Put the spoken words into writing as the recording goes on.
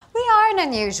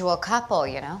unusual couple,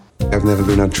 you know. I've never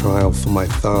been on trial for my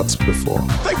thoughts before.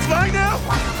 They fly now!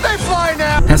 They fly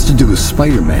now! Has to do with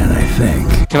Spider-Man, I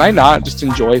think. Can I not just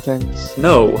enjoy things?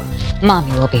 No.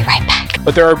 Mommy will be right back.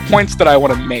 But there are points that I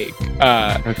want to make.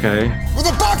 Okay. With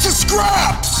a box of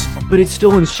scraps! But it's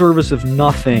still in service of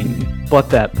nothing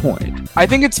but that point. I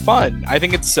think it's fun. I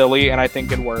think it's silly, and I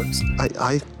think it works.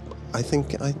 I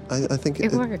think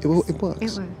It works. It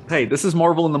works. Hey, this is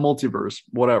Marvel in the Multiverse.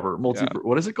 Whatever. Yeah.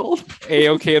 What is it called?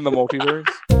 AOK in the Multiverse.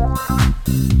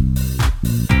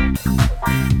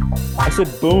 I said,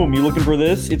 boom, you looking for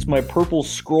this? It's my purple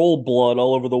scroll blood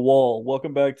all over the wall.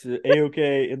 Welcome back to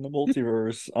AOK in the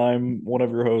Multiverse. I'm one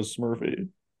of your hosts, Murphy.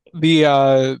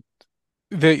 The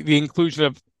inclusion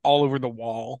of all over the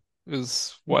wall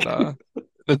is what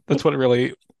that's what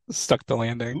really stuck the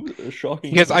landing. Ooh,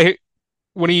 shocking. Because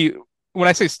when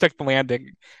I say stuck the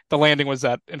landing was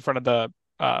in front of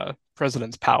the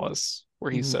president's palace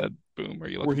where he said, "Boom, are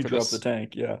you looking where he for dropped this?" the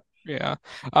tank, yeah. Yeah.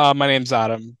 My name's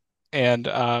Adam, and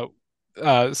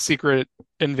Secret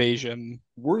Invasion.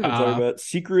 We're gonna talk about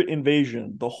Secret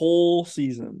Invasion, the whole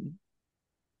season.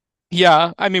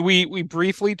 Yeah, I mean, we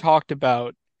briefly talked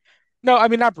about. No, I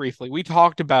mean not briefly. We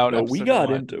talked about. No, we episode got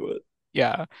 1. into it.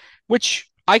 Yeah,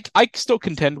 which I still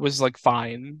contend was like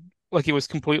fine. Like it was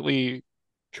completely.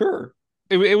 Sure.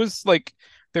 It was like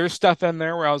there's stuff in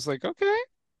there where I was like, okay,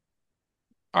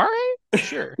 all right,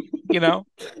 sure, you know.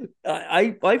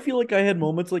 I feel like I had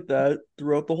moments like that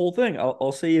throughout the whole thing.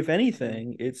 I'll say, if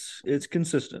anything, it's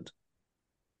consistent.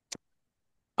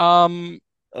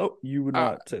 Oh, you would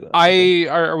not say that. Okay.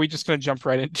 Are we just gonna jump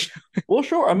right into? Well,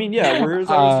 sure. I mean, yeah, where's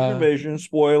our Secret Invasion?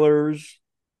 Spoilers.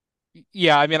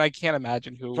 Yeah, I mean, I can't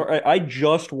imagine who. Sorry, I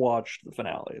just watched the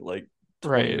finale like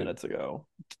 20 Right. minutes ago.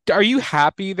 Are you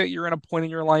happy that you're in a point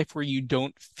in your life where you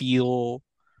don't feel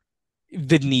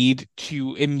the need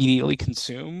to immediately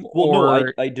consume? Well, or...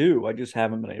 no, I do. I just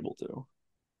haven't been able to.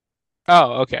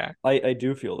 Oh, okay. I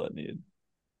do feel that need.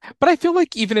 But I feel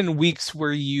like even in weeks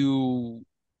where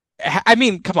I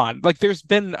mean, come on, like there's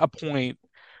been a point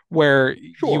where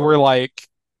Sure. you were like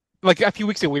a few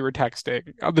weeks ago we were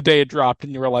texting on the day it dropped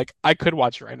and you were like, I could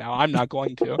watch it right now. I'm not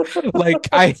going to. Like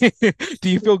do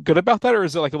you feel good about that, or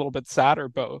is it like a little bit sad, or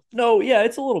both? No, yeah,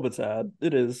 it's a little bit sad.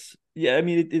 It is. Yeah, I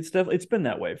mean, it's definitely, it's been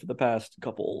that way for the past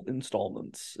couple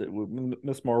installments.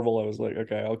 Miss Marvel, I was like,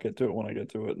 okay, I'll get to it when I get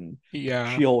to it, and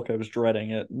Yeah. She-Hulk, I was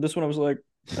dreading it. And this one, I was like,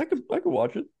 I could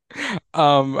watch it.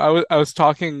 I was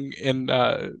talking in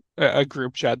a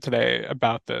group chat today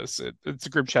about this. It's a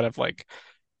group chat of like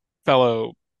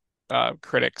fellow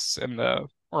critics in the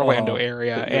Orlando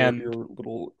area, and your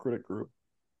little critic group.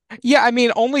 yeah, I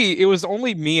mean, it was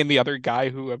only me and the other guy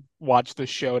who have watched the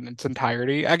show in its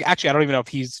entirety. Actually, I don't even know if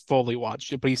he's fully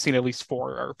watched it, but he's seen at least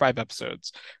 4 or 5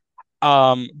 episodes.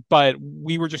 But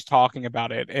we were just talking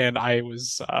about it, and I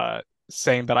was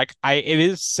saying that it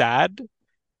is sad,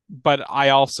 but I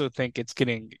also think it's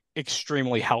getting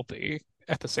extremely healthy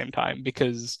at the same time,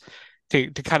 because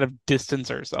to kind of distance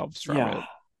ourselves from it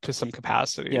to some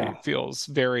capacity feels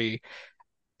very.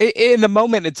 In the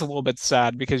moment, it's a little bit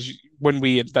sad because when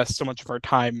we invest so much of our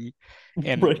time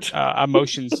and Right.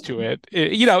 Emotions to it,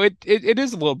 it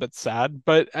is a little bit sad,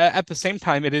 but at the same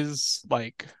time, it is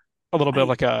like a little bit of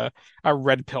like a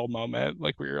red pill moment,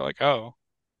 like where you're like, oh,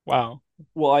 wow.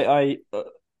 Well, it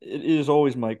is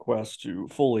always my quest to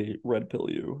fully red pill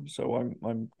you, so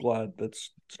I'm glad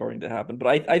that's starting to happen.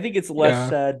 But I think it's less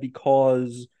sad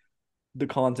because the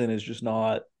content is just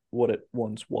not what it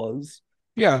once was.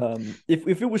 Yeah.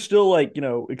 If it was still like,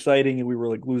 exciting and we were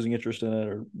like losing interest in it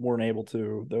or weren't able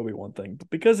to, that would be one thing. But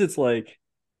because it's like,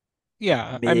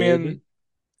 yeah, mid, I mean,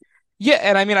 yeah,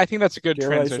 and I mean, I think that's a good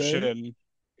transition.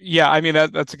 Yeah, I mean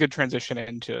that's a good transition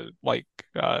into like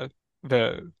the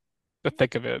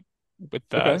thick of it with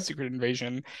the Secret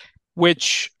Invasion,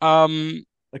 which a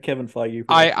Kevin Feige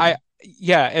production.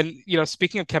 Yeah, and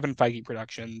speaking of Kevin Feige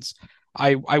productions,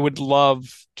 I would love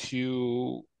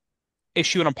to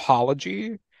issue an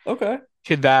apology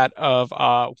to that of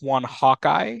one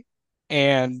Hawkeye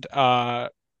and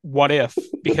What If,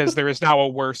 because there is now a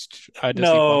worst Disney Plus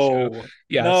show.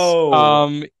 Yes.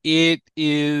 No. It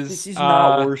is. This is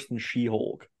not worse than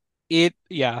She-Hulk.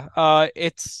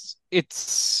 It's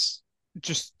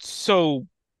just so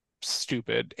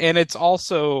stupid, and it's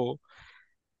also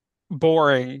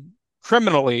boring,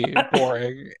 criminally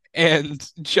boring, and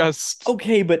just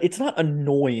okay, but it's not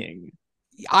annoying.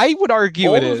 I would argue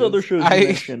all it those is. Other shows you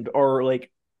mentioned are like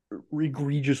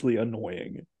egregiously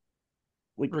annoying,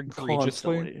 like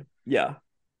constantly. Yeah.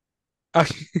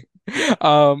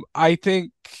 I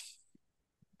think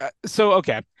so.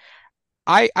 Okay,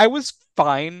 I was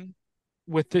fine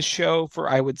with this show for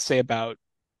I would say about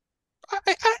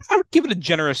I would give it a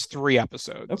generous 3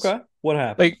 episodes. Okay. What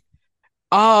happened? Like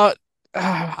uh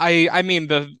I mean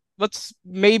the let's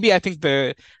maybe I think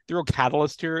the real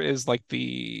catalyst here is like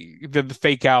the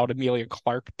fake out Amelia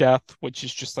Clark death, which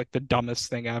is just like the dumbest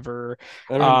thing ever.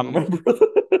 I don't even Um remember.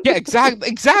 yeah,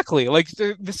 exactly. Like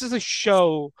this is a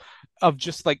show of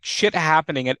just like shit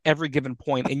happening at every given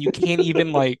point, and you can't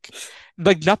even like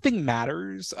nothing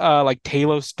matters. Like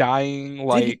Talos dying,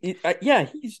 like Yeah,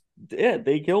 he's dead.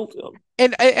 They killed him.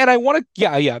 and I want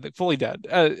to yeah, fully dead.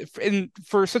 And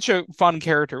for such a fun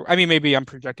character, I mean maybe I'm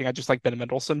projecting. I just like Ben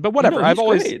Mendelsohn, but No, whatever. he's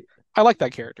great. I like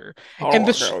that character, and Oh,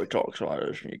 this no, he talks like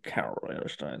this, and you can't really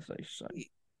understand things he's saying.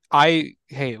 I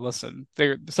hey listen,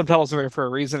 the subtitles are there for a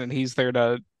reason, and he's there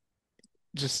to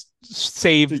just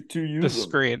save To the use them.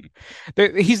 screen.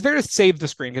 He's there to save the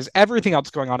screen because everything else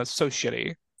going on is so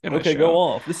shitty in the Okay, go show.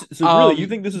 off. So really, you Um,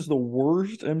 think this is the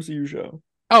worst MCU show?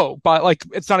 oh, but like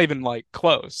it's not even like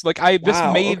close. Like I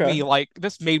Wow. Okay.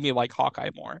 this made me like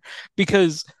Hawkeye more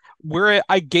because where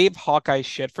I gave Hawkeye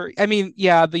shit for, I mean,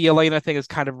 yeah, the Elena thing is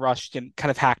kind of rushed and kind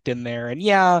of hacked in there, and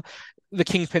yeah, the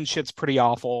Kingpin shit's pretty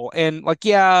awful, and like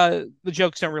yeah, the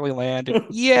jokes don't really land, and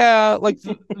yeah, like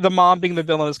the mom being the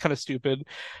villain is kind of stupid,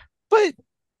 but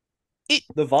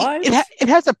The vibes. it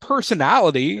has a It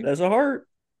personality. has a heart.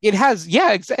 It has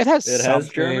yeah, it has It has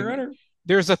Jeremy something. Renner.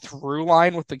 There's a through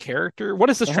line with the character. What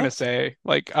is this trying Uh-huh. to say?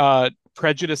 Like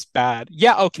prejudice bad.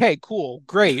 Yeah, okay, cool,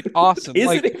 great, awesome.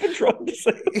 Is it Like even trying to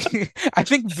say that? I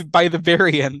think by the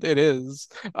very end it is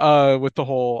with the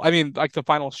whole I mean like the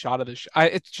final shot of the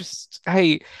it's just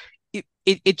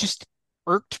it just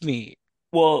irked me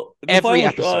Well, the every final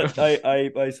episode. shot,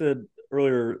 I said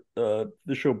earlier, the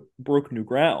show broke new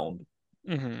ground,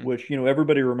 Hmm. which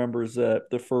everybody remembers that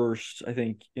the first, I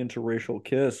think, interracial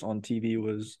kiss on TV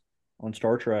was on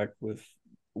Star Trek with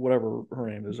whatever her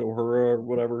name is, O'Hara or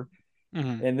whatever,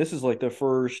 Hmm. and this is like the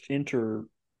first interspecies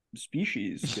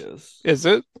kiss. Is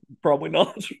it? Probably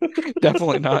not.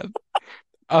 Definitely not.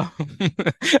 Um,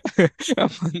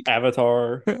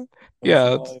 Avatar. That's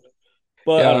yeah, fine.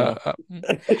 But I don't yeah.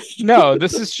 know. No,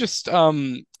 this is just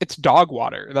it's dog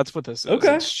water. That's what this is.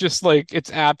 Okay. It's just like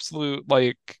it's absolute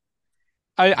like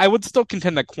I would still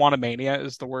contend that Quantumania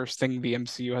is the worst thing the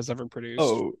MCU has ever produced.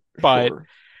 Oh, But sure.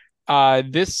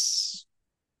 this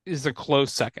is a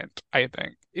close second, I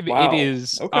think. It Wow.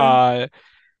 is Okay.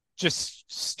 just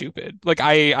stupid. Like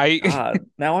I God,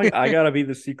 now I gotta be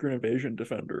the Secret Invasion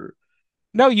defender.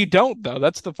 no, you don't though.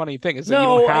 That's the funny thing is that you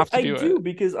don't No, have to I do do it.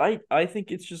 because I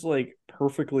think it's just like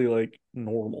perfectly like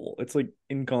normal. It's like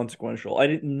inconsequential. I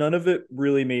didn't None of it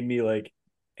really made me like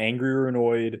angry or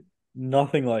annoyed.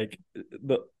 Nothing like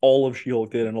the all of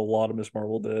She-Hulk did and a lot of Miss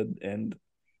Marvel did and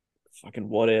fucking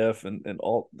What If and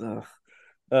all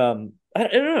I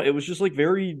don't know. It was just like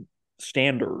very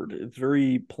standard. It's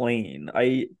very plain.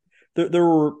 There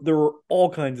were all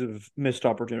kinds of missed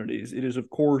opportunities. It is of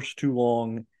course too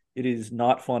long. It is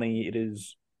not funny.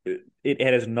 It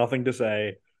has nothing to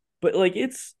say, but like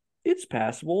it's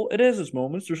passable. It has its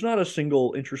moments. There's not a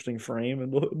single interesting frame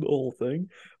in the whole thing,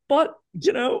 but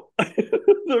there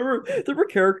were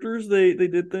characters. They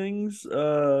did things.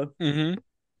 Hmm.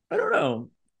 I don't know.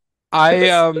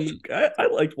 I I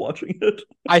liked watching it.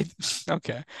 I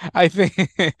okay. I think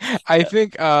I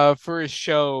think for a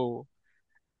show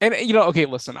and okay,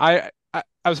 listen, I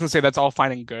was gonna say that's all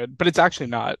fine and good, but it's actually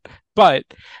not. But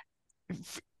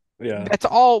Yeah. that's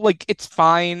all like it's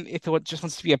fine if it just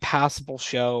wants to be a passable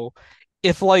show.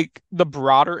 If like the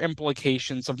broader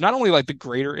implications of not only like the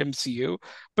greater MCU,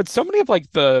 but so many of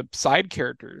like the side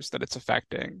characters that it's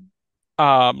affecting,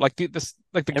 like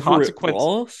the Everett consequence.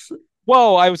 Ross,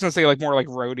 Well, I was gonna say like more like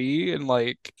Rhodey and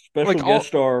special like all guest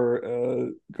star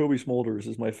Kobe Smulders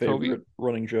is my Kobe. favorite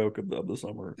running joke of the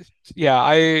summer.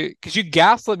 Yeah, because you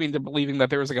gaslit me into believing that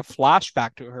there was like a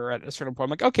flashback to her at a certain point. I'm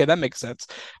like, okay, that makes sense.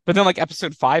 But then like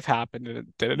episode 5 happened and it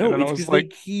didn't, and No, then I it's was because they like,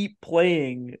 keep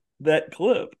playing that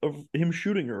clip of him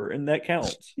shooting her, and that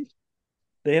counts.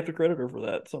 They have to credit her for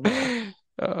that somehow.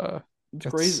 uh, It's it's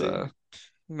crazy.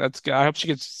 that's good. I hope she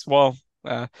gets well.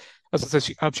 I was gonna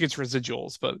say I hope she gets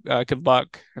residuals, but good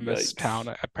luck in this Yikes.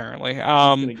 town apparently. She's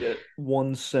gonna get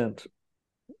 1 cent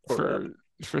for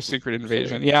For that. Secret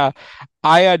Invasion. So Yeah,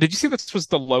 I did you see this was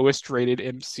the lowest rated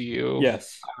MCU?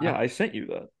 yes, Uh, yeah, I sent you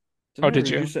that. oh, Didn't I? did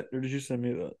you? Or did you send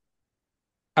me that?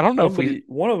 I don't know if we.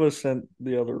 One of us sent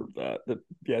the other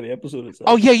yeah, the episode Oh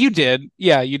itself. yeah, you did.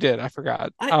 Yeah, you did. I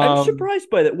forgot. I'm surprised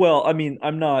by that. Well, I mean,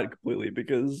 I'm not completely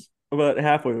because about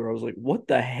halfway through, I was like, "What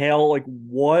the hell? Like,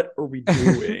 what are we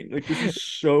doing? Like, this is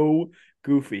so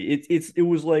goofy." It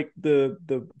was like the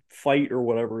fight or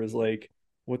whatever is like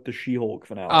what the She-Hulk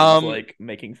finale was Um, like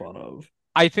making fun of.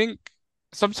 I think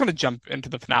so. I'm just gonna jump into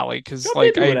the finale because, Jump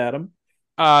like, into it, Adam.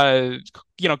 uh,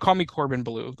 call me Corbin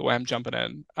Blue the way I'm jumping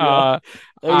in. Yeah,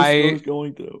 I I was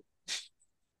going to.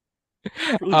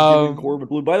 Really giving um, Corbin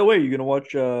Blue. By the way, you're gonna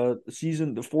watch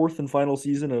the fourth and final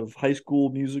season of High School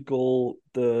Musical,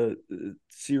 the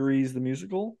series, the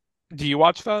musical. do you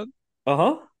watch that?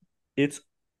 Uh-huh. It's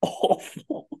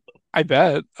awful. I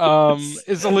bet. It's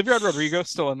Is Olivia Rodrigo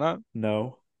still in that?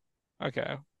 no.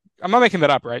 Okay, I'm not making that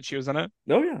up, right? She was in it.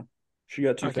 Oh yeah. She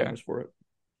got two Okay, things for it.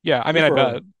 yeah. I Good mean, I for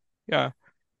bet. her. Yeah.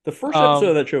 The first episode of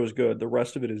Um, that show is good. The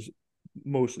rest of it is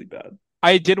mostly bad.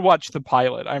 I did watch the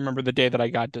pilot. I remember the day that I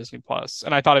got Disney Plus,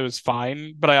 and I thought it was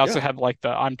fine, but I also Yeah. had like the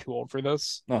I'm too old for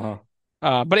this. Uh-huh.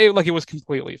 But it was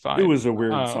completely It was fine. a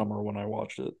weird summer when I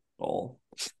watched it all.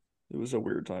 It was a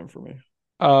weird time for me.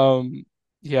 Um,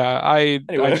 yeah, I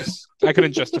Anyway. just I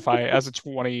couldn't justify it as a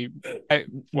 20. I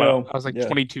No. was like Yeah.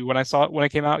 22 when I saw it when it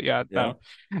came out. Yeah, Yeah.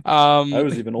 no. I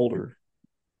was even older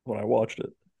when I watched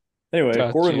it.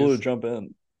 Anyway, Corbin Blue, Jeez. jump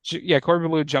in. Yeah, Corbin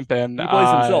Blue jump in. He plays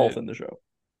himself in the show.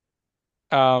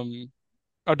 Um,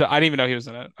 I didn't even know he was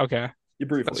in it. Okay, You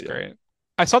that's briefly, yeah. great.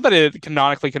 I saw that it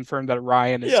canonically confirmed that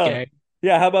Ryan is Yeah. gay.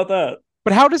 Yeah, how about that?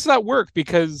 But how does that work?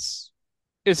 Because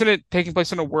isn't it taking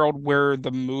place in a world where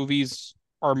the movies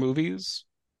are movies?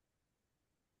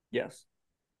 Yes.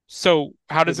 So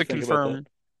how What does do you it think about confirm?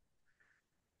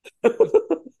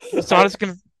 that? So how does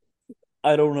it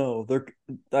I don't know.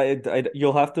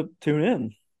 You'll have to tune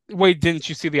in. wait, didn't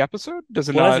you see the episode? Does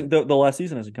it Well, not? the last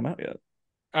season hasn't come out yet.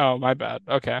 Oh, my bad.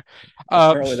 Okay. Uh,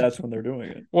 Apparently, that's when they're doing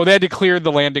it. well, they had to clear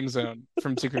the landing zone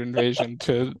from Secret Invasion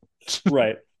to.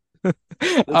 Right.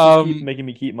 That's just keep um, making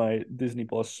me keep my Disney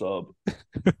Plus sub.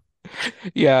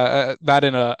 yeah, that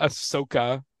in a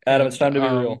Ahsoka Adam, it's and time to be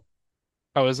real.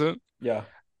 oh, is it? Yeah.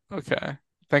 Okay.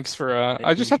 Thanks for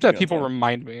I I think just we have should to have be on people time.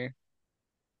 remind me.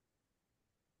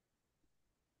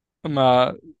 I'm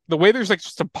the way there's like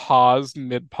just a pause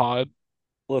mid-pod.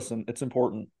 Listen, it's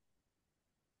important.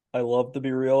 I love to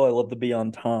be real. I love to be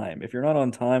on time. If you're not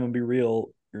on time and be real,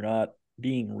 you're not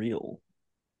being real.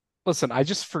 Listen, I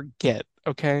just forget,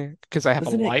 okay? Because I have a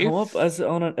Doesn't it come up life.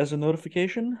 as a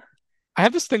notification? I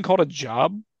have this thing called a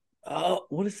job.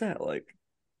 What is that like?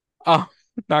 Oh,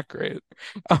 not great.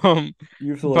 Um,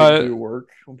 You have to like but do work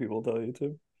when people tell you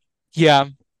to. yeah,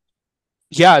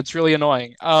 yeah, it's really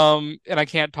annoying. And I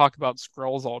can't talk about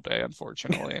scrolls all day,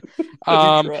 unfortunately. Have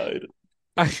you Um, tried?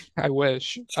 I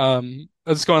wish.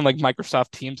 I just go on like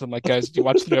Microsoft Teams. I'm like, guys, do you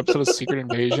watch the new episode of Secret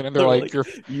Invasion? And they're They're like, like, you're,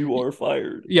 you are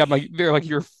fired. yeah, I'm like, they're like,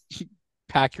 you're,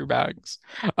 pack your bags.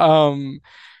 Um,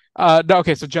 no,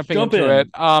 okay, so jumping Jump into it,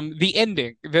 in. the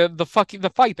ending,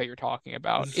 the fight that you're talking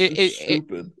about, It's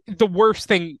stupid. the worst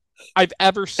thing I've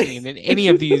ever seen in any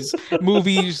of these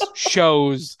movies,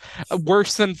 shows,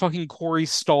 worse than fucking Corey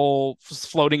Stoll's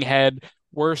floating head,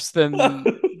 worse than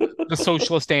the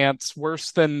socialist ants,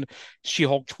 worse than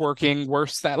She-Hulk twerking,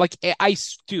 worse than like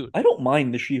dude, I don't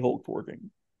mind the She-Hulk twerking.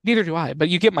 neither do I, but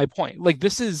you get my point. Like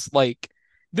this I is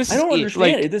don't it.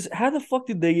 understand Like, it. How the fuck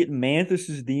did they get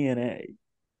Mantis's DNA?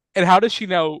 and how does she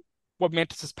know what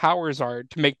Mantis's powers are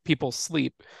to make people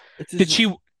sleep? It's Did just,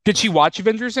 she watch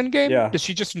Avengers Endgame? yeah, Does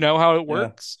she just know how it yeah.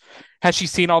 works? Has she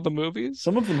seen all the movies?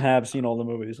 Some of them have seen all the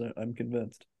movies. I'm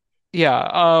convinced.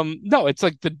 Yeah, no, it's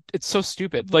like it's so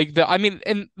stupid. Like I mean,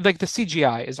 and like the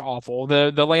CGI is awful.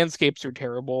 The landscapes are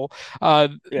terrible.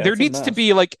 Yeah, There it's a needs to mess.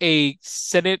 be like a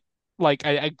Senate, like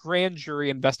a grand jury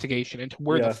investigation into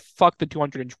where the Yeah, fuck the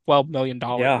 $212 million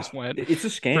yeah. went It's a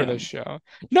for this scam. show.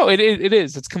 No, it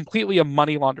is. It's completely a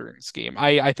money laundering scheme.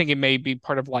 I think it may be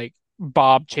part of like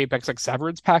Bob Chapek's like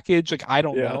severance package. Like I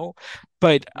don't Yeah, know,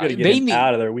 but we gotta get they him need.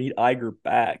 out of there. We need Iger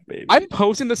back, I'm baby.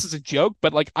 posing this as a joke,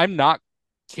 but like I'm not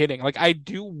kidding. Like I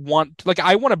do want, like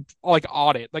I want to like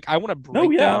audit, like I want a No,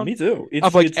 yeah, me breakdown too.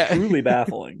 of like It's truly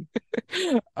baffling.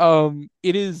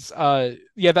 it is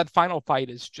yeah, that final fight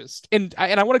is just, and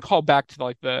I want to call back to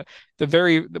like the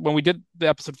very when we did the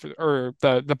episode for or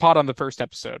the pod on the first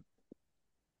episode,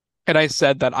 and I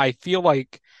said that I feel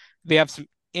like they have some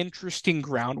interesting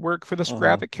groundwork for this Uh-huh.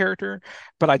 graphic character,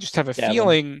 but I just have a Gavin.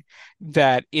 feeling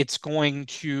that it's going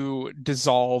to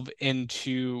dissolve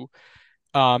into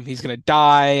he's gonna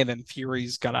die, and then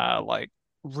Fury's gonna like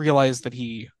realize that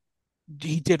he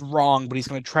did wrong, but he's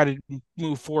gonna try to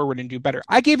move forward and do better.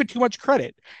 I gave it too much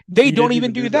credit. They He don't didn't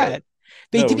even even do do that. that.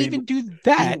 They No, didn't even do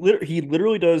that. he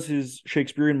literally does his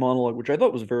Shakespearean monologue, which I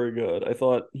thought was very good. I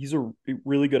thought he's a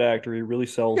really good actor. He really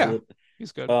sells Yeah, it.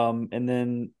 he's good. And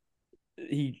then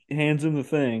he hands him the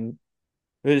thing.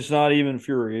 It's not even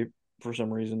Fury for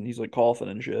some reason. He's like coughing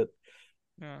and shit.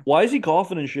 Yeah. Why is he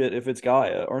coughing and shit if it's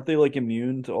Gaia? Aren't they like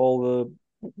immune to all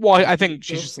the Well, I think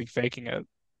she's just like faking it.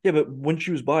 Yeah, but when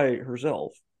she was by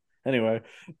herself. Anyway,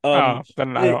 Oh,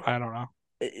 then it, I don't know.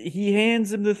 he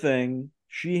hands him the thing.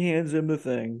 She hands him the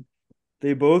thing.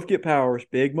 They both get powers.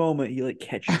 Big moment. He like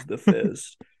catches the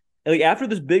fist. And, like after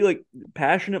this big like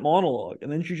passionate monologue,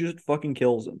 and then she just fucking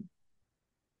kills him,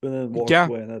 and then walks Yeah.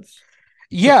 away. And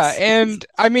Yeah, and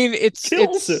I mean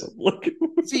kills him. Like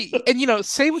see, and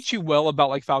say what you will about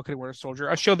like Falcon and Winter Soldier,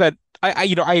 a show that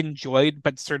I enjoyed,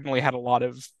 but certainly had a lot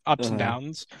of ups and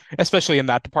downs, especially in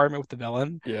that department with the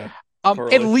villain. Yeah.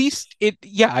 At least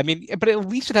I mean, but at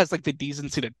least it has like the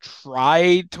decency to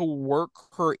try to work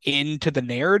her into the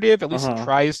narrative. At least it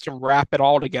tries to wrap it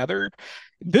all together.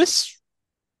 This,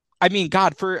 I mean,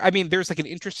 God, there's like an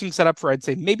interesting setup for I'd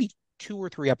say maybe 2 or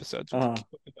 3 episodes with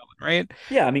the villain, right?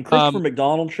 Yeah, I mean, Christopher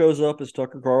McDonald shows up as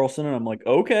Tucker Carlson, and I'm like,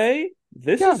 okay,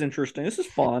 this is interesting. This is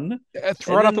fun.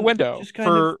 Throw it out the window just kind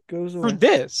of goes away.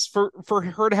 For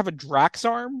her to have a Drax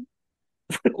arm.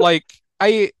 Like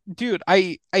I hate One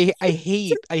it. of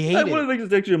the things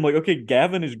that's actually, I'm like, okay,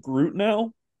 Gavin is Groot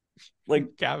now.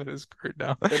 Like Gavin is Groot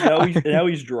now. and now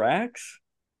he's Drax.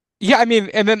 Yeah, I mean,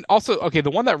 and then also, okay,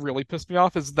 the one that really pissed me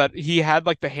off is that he had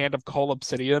like the hand of Cole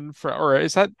Obsidian or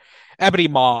is that Ebony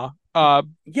Maw? Yeah,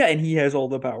 and he has all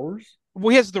the powers. Well,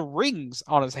 he has the rings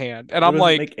on his hand, and That I'm doesn't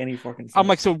like, make any fucking sense. I'm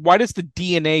like, so why does the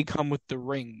DNA come with the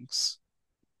rings?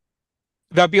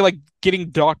 That'd be like getting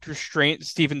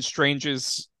Stephen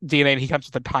Strange's DNA, and he comes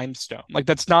with a time stone. Like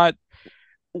that's not.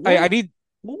 I need.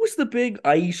 What was the big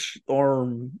ice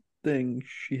arm thing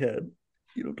she had?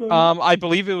 You know what I'm talking about? I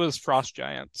believe it was Frost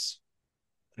Giants.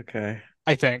 Okay.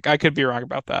 I think I could be wrong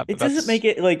about that. It doesn't make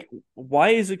it like. Why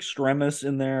is Extremis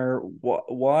in there?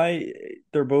 Why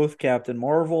they're both Captain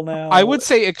Marvel now? I would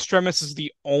say Extremis is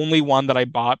the only one that I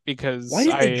bought because why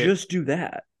did they just do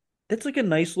that? That's like a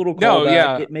nice little callback. No,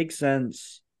 yeah. It makes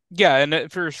sense. Yeah, and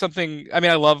for something, I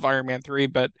mean, I love Iron Man 3,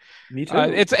 but me too.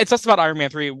 It's less about Iron Man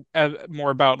 3,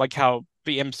 more about like how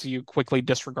the MCU quickly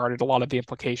disregarded a lot of the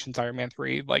implications Iron Man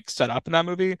 3 like set up in that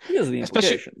movie. Because of the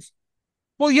implications.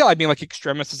 Well, yeah, I mean, like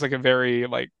Extremis is like a very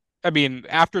like, I mean,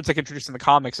 after it's like introduced in the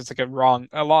comics, it's like a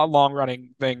long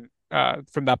running thing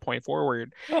from that point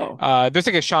forward. There's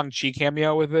like a Shang-Chi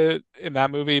cameo with it in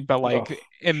that movie, but like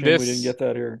in this, we didn't get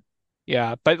that here.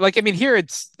 Yeah, but like I mean, here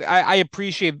it's I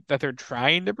appreciate that they're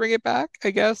trying to bring it back,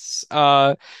 I guess,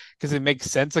 because it makes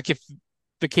sense. Like if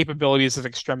the capabilities of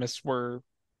Extremis were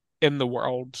in the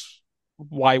world,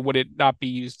 why would it not be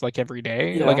used like every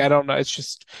day? Yeah. Like I don't know. It's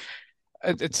just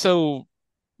it's so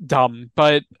dumb.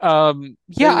 But They I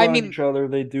run mean, each other.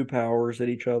 They do powers at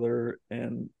each other,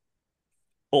 and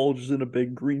all just in a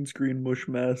big green screen mush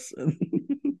mess. And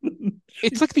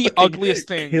it's like the ugliest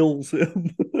thing. Kills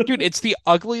him, dude. It's the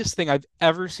ugliest thing I've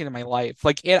ever seen in my life.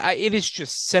 Like it is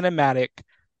just cinematic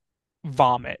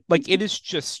vomit. Like it is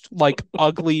just like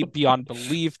ugly beyond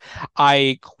belief.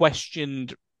 I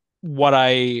questioned what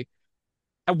I'm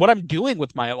doing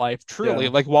with my life, truly.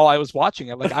 Like while I was watching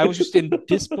it, like I was just in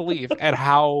disbelief at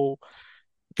how.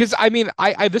 Because I mean,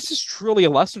 I this is truly a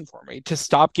lesson for me to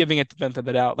stop giving it the benefit of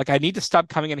the doubt. Like I need to stop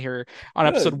coming in here on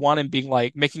episode 1 and being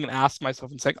like making an ass of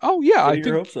myself and saying, "Oh yeah, I think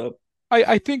your hopes up."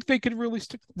 I think they could really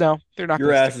stick. No, they're not.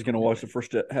 Your ass is gonna watch the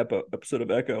first episode of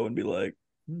Echo and be like,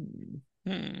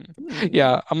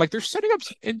 Yeah, I'm like they're setting up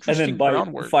some interesting and then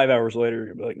groundwork. 5 hours later, you're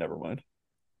gonna be like, never mind.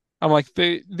 I'm like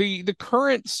the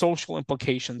current social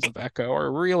implications of Echo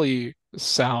are really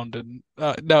sound and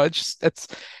no,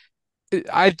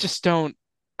 I just don't.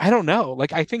 I don't know.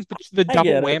 Like I think the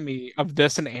double whammy of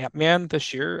this and Ant-Man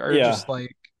this year are just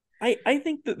like. I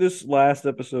think that this last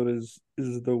episode is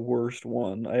the worst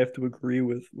one. I have to agree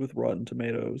with Rotten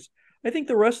Tomatoes. I think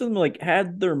the rest of them like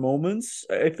had their moments.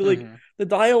 I feel like the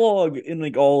dialogue in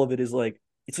like all of it is like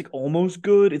it's like almost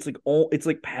good. It's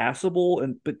like passable,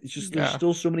 but it's just there's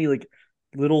still so many like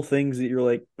little things that you're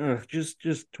like, just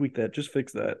tweak that, just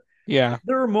fix that. Yeah.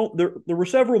 There were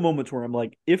several moments where I'm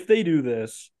like, if they do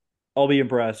this, I'll be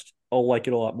impressed. I'll like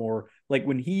it a lot more. Like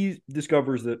when he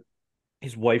discovers that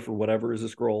his wife or whatever is a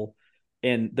Skrull,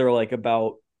 and they're like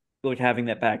about like having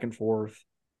that back and forth.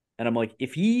 And I'm like,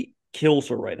 if he kills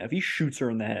her right now, if he shoots her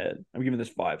in the head, I'm giving this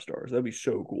 5 stars. That'd be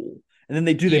so cool. And then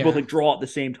they both like draw at the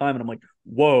same time, and I'm like,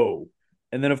 whoa.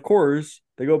 And then of course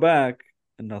they go back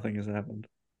and nothing has happened.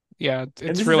 Yeah, it's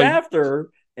and this really is after.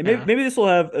 And maybe this will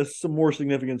have some more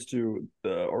significance to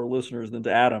our listeners than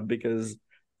to Adam, because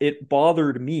it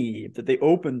bothered me that they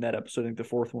opened that episode, I think the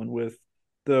 4th one, with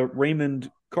the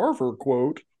Raymond Carver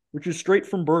quote, which is straight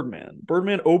from Birdman.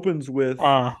 Birdman opens with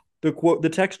the quote, the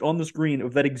text on the screen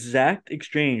of that exact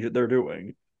exchange that they're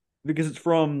doing, because it's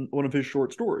from one of his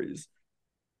short stories.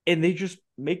 And they just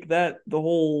make that the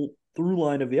whole through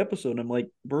line of the episode. And I'm like,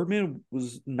 Birdman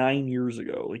was 9 years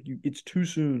ago. Like, it's too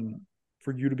soon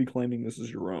for you to be claiming this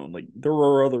is your own. Like, there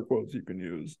are other quotes you can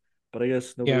use, but I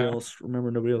guess Yeah.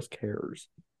 nobody else cares.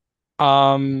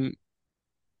 Um.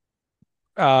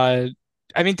 Uh.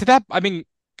 I mean, to that. I mean,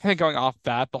 kind of going off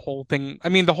that, the whole thing. I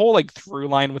mean, the whole like through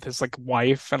line with his like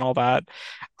wife and all that.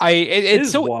 It's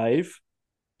His so wife.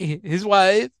 his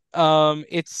wife.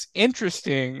 It's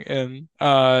interesting and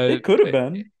It could have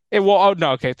been. well, oh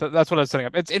no, okay, that's what I was setting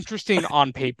up. It's interesting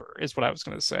on paper, is what I was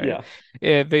going to say. Yeah.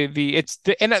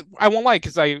 And I won't lie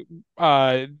because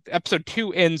episode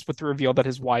 2 ends with the reveal that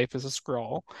his wife is a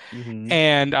Skrull, Mm-hmm.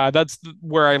 and that's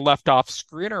where I left off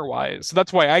screener wise. So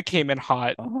that's why I came in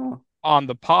hot Uh-huh. on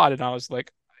the pod, and I was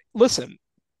like, listen,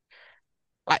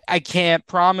 I can't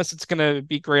promise it's going to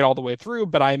be great all the way through,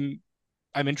 but I'm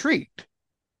intrigued.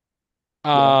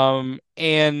 Yeah.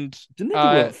 And Didn't they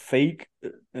do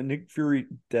a Nick Fury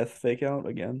death fake out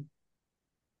again?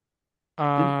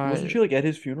 Didn't uh, wasn't she like at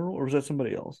his funeral, or was that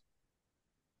somebody else?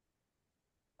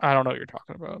 I don't know what you're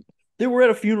talking about. They were at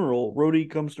a funeral. Rhodey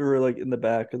comes to her like in the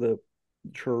back of the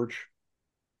church.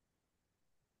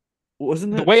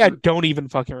 Wasn't The that way I or don't even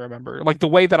fucking remember, like the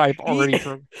way that I've she already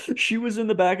thrown. she was in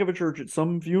the back of a church at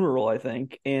some funeral, I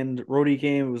think, and Rhodey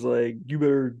came and was like, "You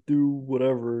better do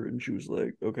whatever," and she was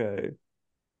like, "Okay,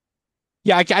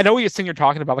 Yeah, I know what scene you're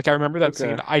talking about. Like I remember that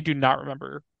scene. okay." I do not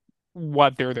remember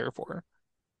what they're there for.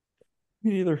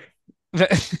 Me neither.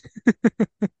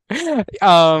 Yeah,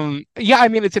 I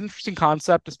mean it's an interesting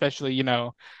concept, especially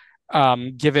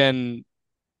given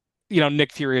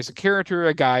Nick Fury as a character,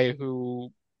 a guy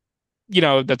who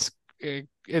that's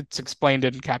it's explained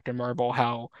in Captain Marvel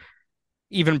how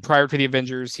even prior to the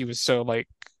Avengers he was so like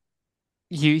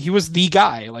he was the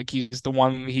guy, like he's the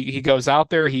one, he goes out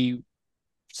there, he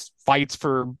fights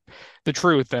for the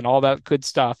truth and all that good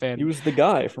stuff, He and was the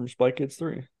guy from Spy Kids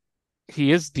 3.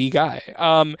 he is the guy.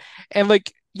 And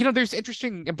like there's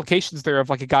interesting implications there of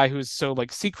like a guy who's so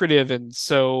like secretive and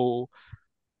so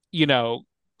you know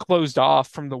closed off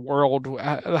from the world,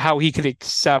 how he could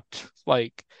accept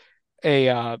like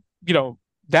a you know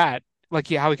that like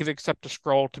how he could accept a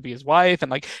Skrull to be his wife,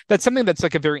 and like that's something that's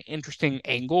like a very interesting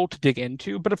angle to dig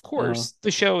into. But of Uh, course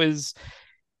the show is,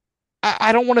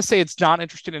 I don't want to say it's not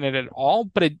interested in it at all,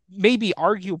 but it maybe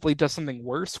arguably does something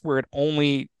worse where it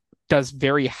only does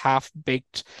very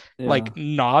half-baked yeah. like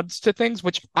nods to things,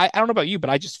 which I don't know about you,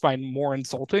 but I just find more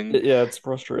insulting. Yeah, it's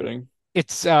frustrating.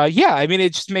 It's yeah, I mean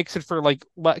it just makes it for like,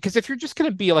 because if you're just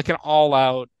gonna be like an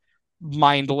all-out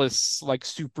mindless like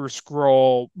super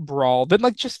scroll brawl, then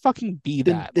like just fucking be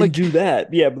Then that. then Like do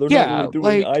that. Yeah, but they're not yeah, really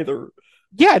doing like either.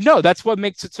 yeah, no, that's what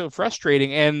makes it so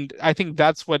frustrating. And I think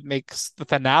that's what makes the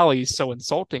finale so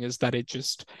insulting, is that it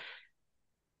just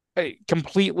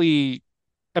completely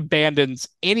abandons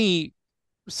any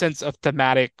sense of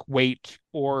thematic weight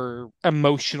or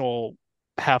emotional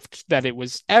heft that it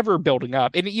was ever building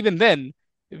up. And even then,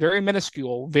 very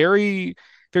minuscule, very,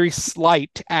 very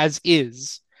slight as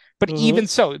is. But Uh-huh. even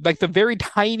so, like the very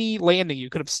tiny landing you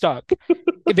could have stuck,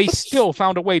 they still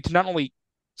found a way to not only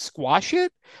squash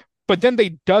it, but then they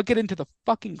dug it into the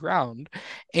fucking ground,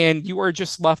 and you are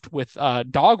just left with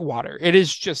dog water. It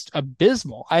is just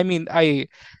abysmal. I mean,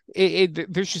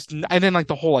 there's just, and then like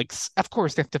the whole like, of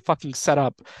course they have to fucking set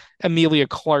up Emilia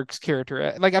Clarke's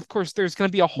character. Like, of course there's gonna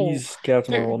be a whole He's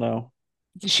Captain there. Marvel now.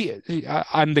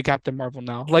 I'm the Captain Marvel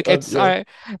now. Like it's Yeah.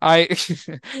 I,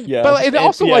 Yeah. but it And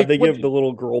also yeah, like they what, give the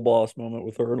little girl boss moment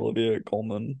with her and Olivia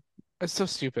Colman. it's so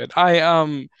stupid.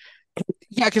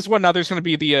 Yeah, because what now? There's going to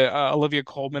be the Olivia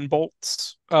Colman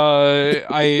bolts.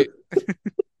 I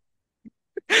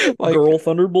like. Girl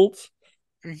Thunderbolts?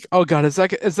 Oh God, is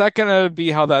that going to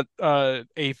be how that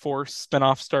A Force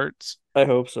spinoff starts? I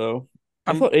hope so.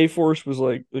 I Um, thought A Force was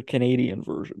like the Canadian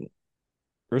version.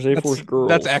 Or is A Force that's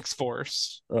girls? X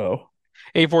Force. Oh,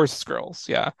 A Force is girls.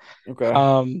 Yeah. okay.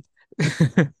 Um.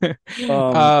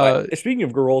 Speaking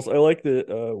of girls, I like that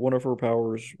one of her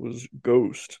powers was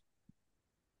Ghost.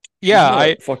 She's Yeah. not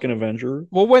a fucking Avenger.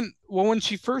 When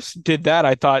she first did that,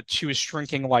 I thought she was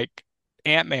shrinking like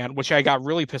Ant-Man, which I got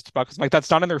really pissed about because like that's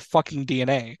not in their fucking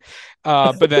DNA.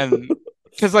 But then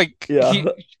because like Yeah,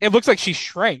 it looks like she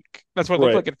shrank. That's what it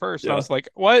looked right. like at first, and I Yeah. was like,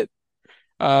 what?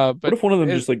 What But if one of them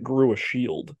it, just like grew a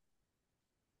shield?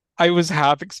 I was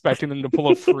half expecting them to pull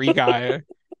a free guy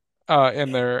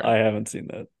in there. I haven't seen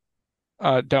that.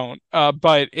 Don't.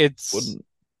 Wouldn't.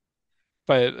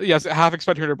 But yes, half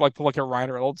expecting her to like pull like a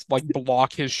Ryan Reynolds, like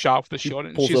block his shot with the She shield,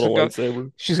 and pulls out a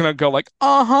lightsaber. she's gonna go like,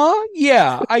 uh-huh,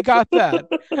 yeah, I got that.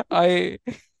 I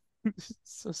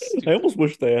so I stupid. almost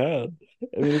wish they had.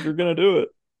 I mean, if you're gonna do it,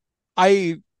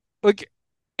 I like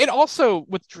And also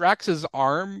with Drax's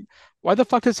arm, why the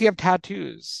fuck does he have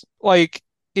tattoos? Like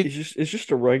it, It's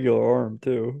just a regular arm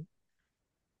too.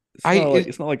 It's I, not like it,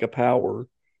 it's not like a power.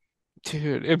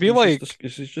 dude,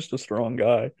 He's just a strong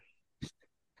guy.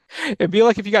 it'd be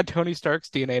like if you got Tony Stark's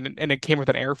DNA and it came with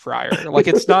an air fryer. Like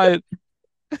it's not.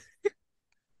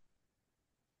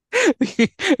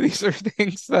 These are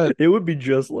things that It would be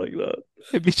just like that.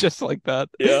 it'd be just like that.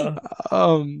 Yeah.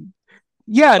 Um,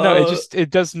 yeah, no, Uh, it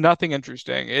does nothing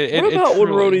interesting. what It about when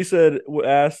truly. Rhodey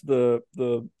asked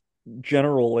the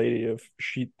general lady if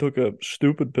she took a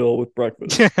stupid pill with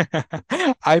breakfast?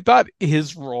 I thought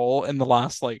his role in the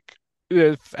last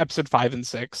episode 5 and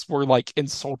 6 were like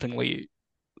insultingly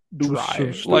It was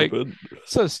so dry, like stupid.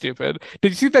 so stupid. Did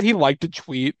you see that he liked a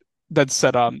tweet that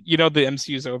said, the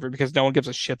MCU's over because no one gives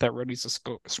a shit that Rhodey's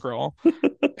a scroll,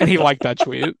 and he liked that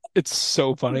tweet. It's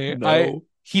so funny. No.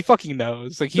 He fucking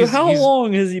knows. Like So how he's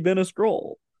long has he been a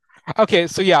scroll? okay.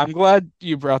 So yeah, I'm glad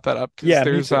you brought that up because Yeah,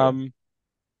 me too.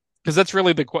 that's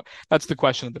really that's the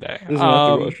question of the day. Isn't that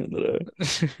the question today?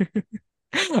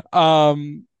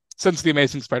 Since the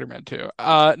Amazing Spider-Man 2.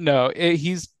 No,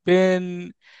 he's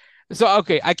been so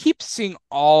okay. I keep seeing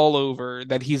all over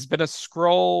that he's been a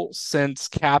scroll since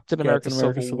Captain America Captain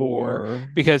America Civil Civil War War.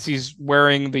 because he's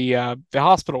wearing the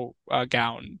hospital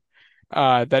gown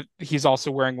that he's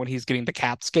also wearing when he's getting the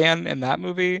CAT scan in that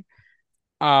movie.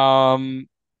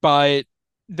 But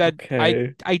that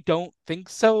Okay. I don't think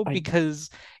so I because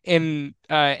in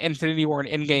Infinity War and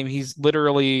Endgame he's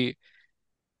literally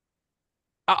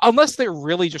unless they're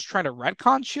really just trying to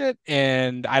retcon shit,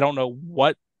 and I don't know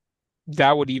what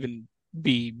that would even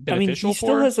be I mean, he beneficial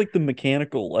still for. has like the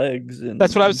mechanical legs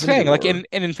That's in what I was Infinity saying. Like War. in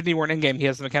Infinity War and Endgame, he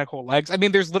has the mechanical legs. I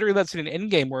mean, there's literally that scene in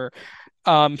Endgame where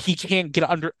he can't get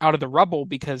out of the rubble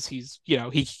because he's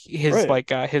his Right.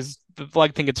 his the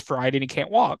leg thing gets fried and he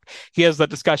can't walk. He has that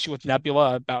discussion with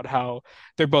Nebula about how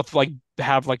they're both like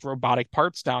have like robotic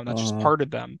parts now and that's just Uh, part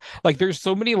of them. Like there's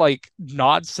so many like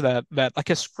nods to that like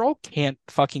a scroll can't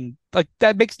fucking like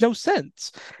that makes no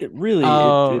sense. it really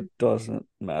Uh it doesn't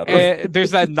matter. and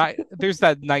there's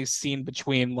that nice scene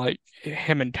between like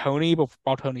him and Tony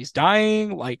while Tony's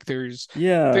dying. Like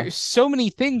Yeah. there's so many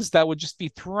things that would just be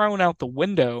thrown out the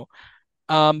window.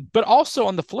 But also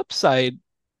on the flip side,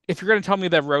 if you're gonna tell me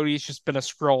that Rhodey's just been a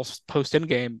scroll post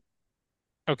Endgame,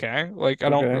 okay, like I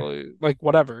don't Okay. really like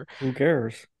whatever. Who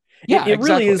cares? It Yeah, it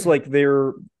really is exactly. like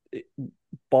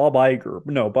Bob Iger,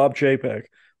 no, Bob Chapek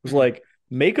was Mhm. like,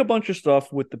 make a bunch of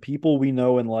stuff with the people we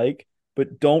know and like,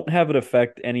 but don't have it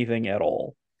affect anything at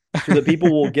all. So that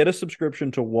people will get a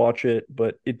subscription to watch it,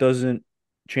 but it doesn't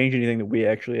change anything that we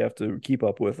actually have to keep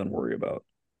up with and worry about.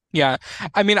 Yeah,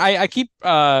 I mean, I keep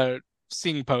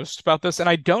seeing posts about this, and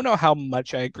I don't know how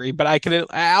much I agree, but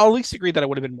I'll at least agree that it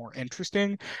would have been more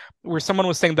interesting, where someone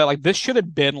was saying that like this should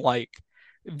have been like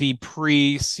the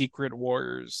pre-Secret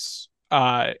Wars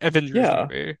Avengers Yeah,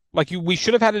 movie. Like we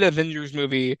should have had an Avengers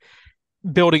movie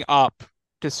building up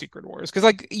to Secret Wars because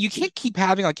like you can't keep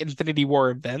having like Infinity War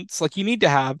events. Like you need to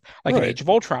have like an right. Age of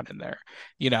Ultron in there.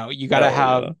 Hell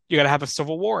yeah. You gotta have a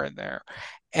Civil War in there.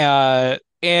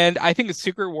 And I think the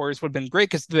Secret Wars would have been great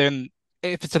because then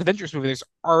if it's an Avengers movie, there's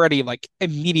already like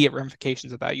immediate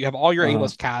ramifications of that. You have all your Uh-huh.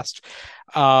 A-list cast.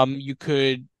 You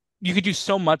could do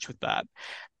so much with that.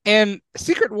 And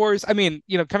Secret Wars, I mean,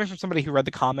 coming from somebody who read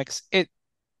the comics,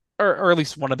 or at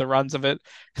least one of the runs of it,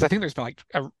 because I think there's been like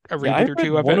a Yeah, reboot I or read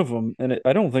two of one it. of them, and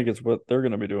I don't think it's what they're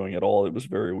going to be doing at all. It was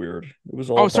very weird. It was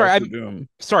all Oh, sorry, Doctor Doom.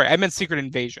 I meant Secret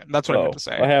Invasion. That's what I meant to Oh,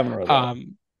 say. I haven't read that.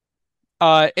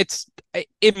 Um, it's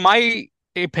in my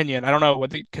opinion, I don't know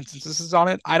what the consensus is on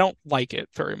it. I don't like it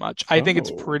very much. I think it's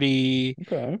Oh, pretty.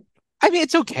 okay. I mean,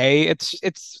 it's okay.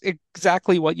 It's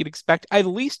exactly what you'd expect. At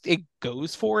least it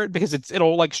goes for it because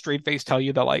it'll like straight face tell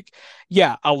you that like,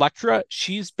 yeah, Elektra,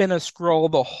 she's been a scroll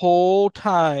the whole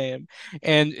time,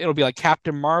 and it'll be like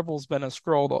Captain Marvel's been a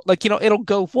scroll. Like it'll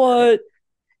go for it, What?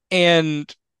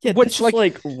 and Yeah, this which is like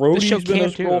like the show Rhodey's been a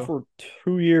can scroll too. for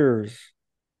 2 years.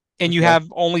 And you Okay.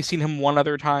 have only seen him one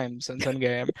other time since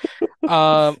Endgame.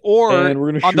 Or And we're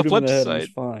gonna on the shoot him in flip the head and he's side,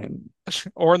 fine.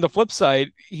 or on the flip side,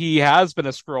 he has been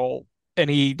a scroll and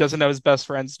he doesn't know his best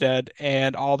friend's dead,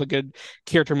 and all the good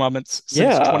character moments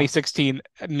since Yeah. 2016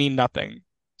 mean nothing.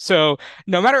 So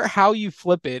no matter how you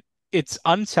flip it, it's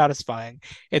unsatisfying.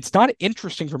 It's not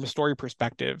interesting from a story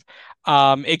perspective.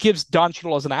 It gives Don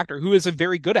Cheadle as an actor, who is a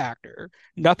very good actor,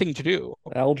 nothing to do.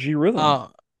 Algae rhythm. Uh,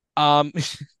 um,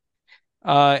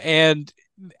 and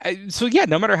so yeah,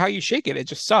 no matter how you shake it, it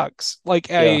just sucks.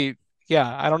 Yeah.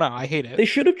 Yeah, I don't know. I hate it. They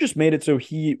should have just made it so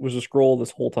he was a scroll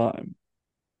this whole time.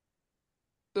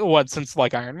 What, since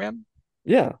like Iron Man?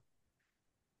 Yeah.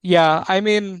 Yeah, I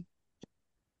mean,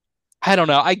 I don't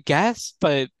know, I guess,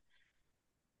 but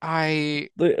I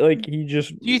Like he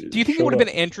just do you think it would showed have been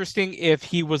up. interesting if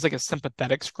he was like a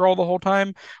sympathetic Skrull the whole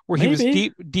time, where he was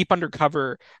Maybe. deep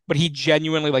undercover, but he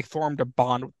genuinely like formed a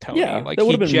bond with Tony, Yeah, like that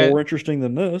would he have been more interesting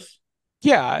than this.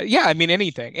 yeah, I mean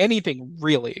anything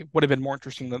really would have been more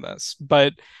interesting than this,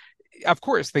 but of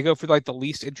course they go for like the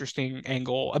least interesting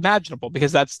angle imaginable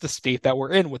because that's the state that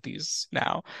we're in with these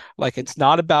now. Like it's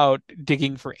not about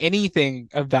digging for anything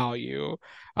of value.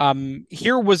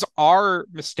 Here was our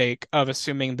mistake of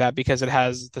assuming that because it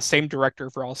has the same director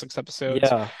for all 6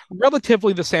 episodes, Yeah.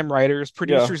 relatively the same writers,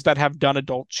 Yeah. producers that have done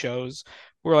adult shows,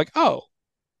 we're like, oh,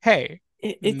 hey,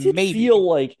 It did maybe. feel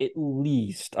like, at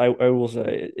least, I will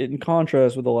say, in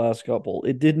contrast with the last couple,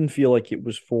 it didn't feel like it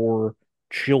was for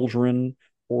children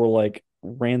or like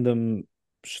random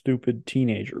stupid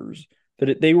teenagers.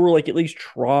 They were like at least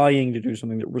trying to do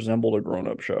something that resembled a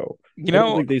grown-up show. You I don't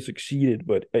know, think they succeeded,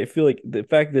 but I feel like the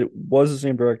fact that it was the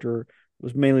same director,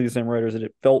 was mainly the same writers, that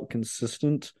it felt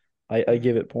consistent, I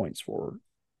give it points for.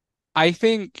 I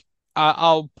think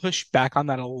I'll push back on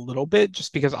that a little bit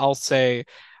just because I'll say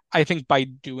I think by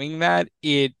doing that,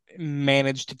 it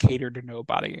managed to cater to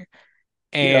nobody.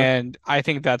 Yeah. And I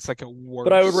think that's like a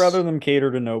But I would rather worse. them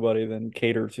cater to nobody than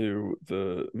cater to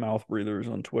the mouth breathers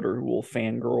on Twitter who will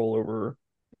fangirl over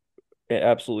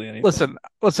absolutely anything.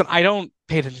 Listen, I don't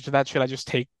pay attention to that shit. I just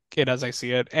take it as I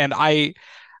see it. And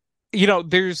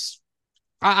there's,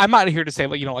 I'm not here to say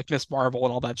like, like Miss Marvel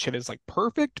and all that shit is like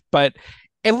perfect, but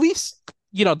at least,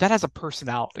 that has a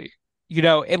personality. At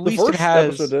The least it first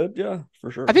episode has. did, yeah,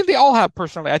 for I sure. think they all have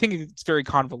personality. I think it's very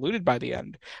convoluted by the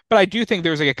end, but I do think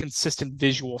there's like a consistent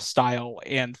visual style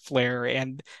and flair,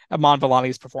 and Amon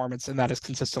Vellani's performance, and that is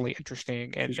consistently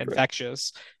interesting and She's great.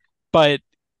 infectious. But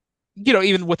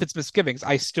even with its misgivings,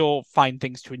 I still find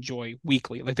things to enjoy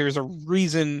weekly. Like there's a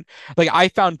reason, like I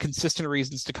found consistent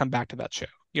reasons to come back to that show.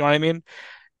 You know what I mean?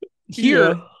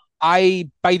 Here, Yeah.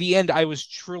 by the end, I was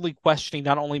truly questioning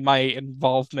not only my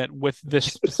involvement with this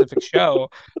specific show,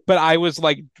 but I was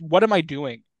like, what am I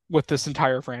doing with this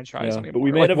entire franchise Yeah. But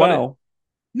we anymore? made Like, a what? vow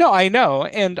No, I know,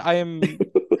 and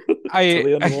till I,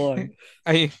 the end of the I, line.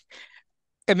 I,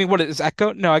 I mean, what is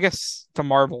Echo? No, I guess the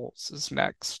Marvels is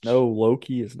next. No,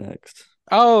 Loki is next.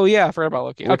 Oh yeah, I forgot about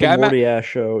Loki. Rick Okay, and Morty ass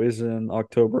show is in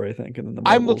October, I think, and then the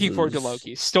I'm Marvels looking forward to is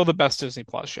Loki. Still the best Disney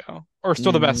Plus show, or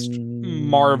still the best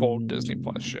Marvel Disney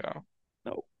Plus mm, show.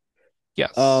 no.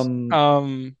 Yes.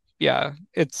 Um, Yeah,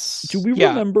 do it's we yeah.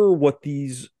 remember what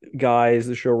these guys,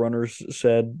 the showrunners,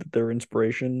 said that their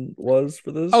inspiration was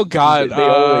for this? Oh Because they, God. they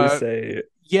always say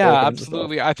all Yeah, kinds of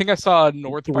stuff. absolutely. I think I saw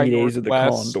North by 3 days of the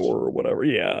Condor Northwest. or whatever.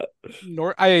 Yeah.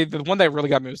 The one that really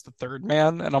got me was the Third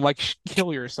Man, and I'm like,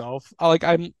 kill yourself.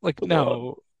 I'm like, Come on.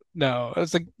 no, no.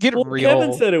 It's like, get Well,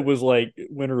 Kevin real. said it was like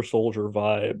Winter Soldier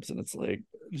vibes, and it's like,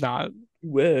 Not. you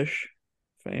wish,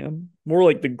 fam. More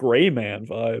like the Gray Man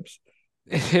vibes.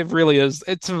 It really is.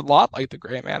 It's a lot like the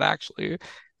Gray Man, actually.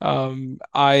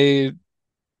 I.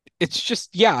 It's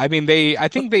just, yeah. I mean, I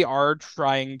think they are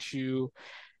trying to.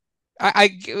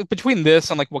 Between this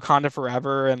and like Wakanda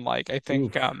Forever, and like I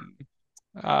think Oof.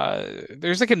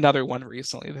 there's like another one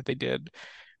recently that they did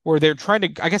where they're trying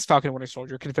to, I guess Falcon and Winter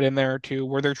Soldier can fit in there too,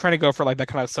 where they're trying to go for like that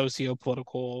kind of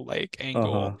socio-political like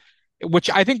angle, Uh-huh.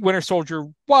 which I think Winter Soldier,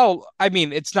 well, I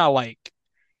mean, it's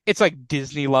like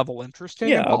Disney level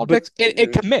interesting in Yeah, but politics.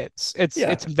 It commits.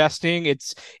 yeah. It's investing.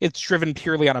 It's driven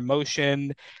purely on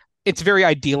emotion. It's very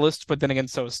idealist, but then again,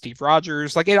 so is Steve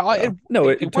Rogers. Like Yeah. No,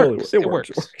 it it totally works. it It works.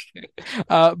 It works.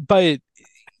 works. But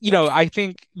I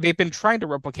think they've been trying to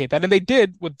replicate that, and they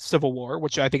did with Civil War,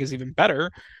 which I think is even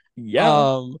better.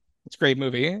 Yeah. Um, it's a great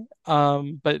movie.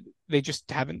 But they just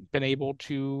haven't been able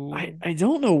I to I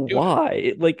don't know do it.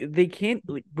 why. Like they can't,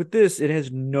 like with this, it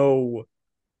has no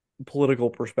political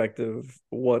perspective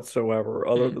whatsoever,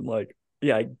 other Mm. than like,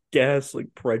 yeah, I guess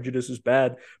like prejudice is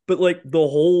bad, but like the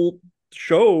whole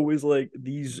show is like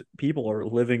these people are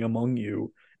living among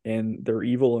you and they're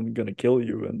evil and gonna kill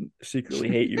you and secretly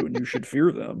hate you and you should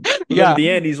fear them. But then at Yeah, the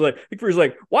end, he's like, Nick Fury's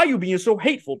like, why are you being so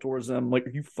hateful towards them? Like,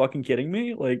 are you fucking kidding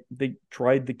me? Like, they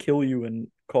tried to kill you and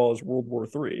cause World War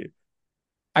III.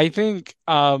 I think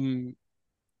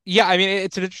yeah, I mean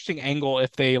it's an interesting angle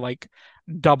if they like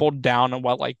doubled down on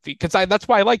what like the because I that's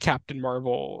why I like Captain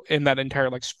Marvel in that entire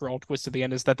like scroll twist at the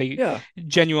end is that they Yeah.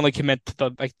 genuinely commit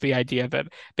to the idea that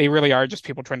they really are just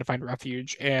people trying to find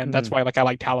refuge, and that's Mm-hmm. why like I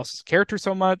like Talos as a character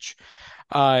so much.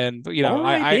 And I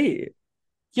R.I.P.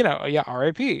 yeah,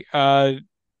 R.I.P.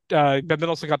 Ben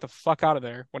Mendelsohn got the fuck out of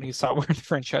there when he saw where the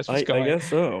franchise was I going. guess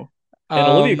so. And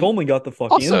Olivia Um, Colman got the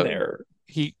fuck in Also, there.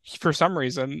 he for some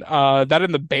reason that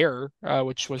in the Bear,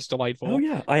 which was Oh delightful.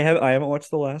 yeah, I haven't watched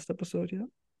the last episode yet.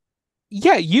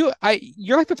 Yeah,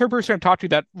 you're like the third person I've talked to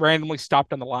that randomly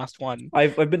stopped on the last one.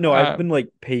 I've been like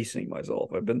pacing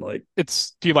myself. I've been like,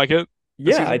 Do you like it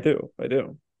this yeah, season? I do,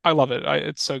 I love it.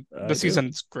 It's so the I do.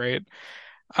 season's great.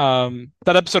 That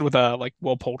episode with like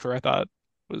Will Poulter, I thought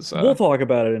was We'll talk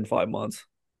about it in 5 months.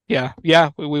 yeah,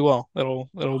 we will. It'll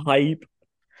Hype.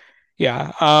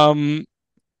 yeah.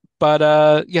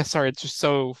 But yeah, sorry, it's just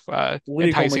so Lydia Coleman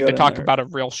enticing to got in talk there. about a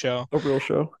real show. A real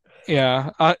show.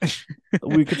 Yeah.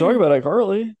 We could talk about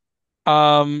iCarly.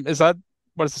 Is that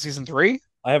what is the season three?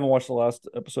 I haven't watched the last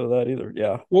episode of that either.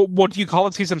 Yeah. What do you call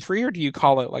it, season three, or do you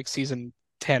call it like season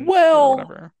 10 or Well,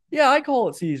 whatever? yeah, I call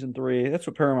it season three. That's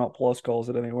what Paramount Plus calls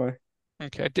it anyway.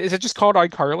 Okay. Is it just called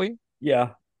iCarly?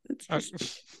 Yeah. It's Uh,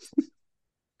 just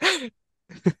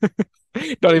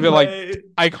Not even like anyway.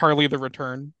 iCarly the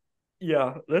Return.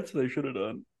 Yeah, that's what they should have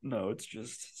done. No, it's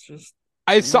just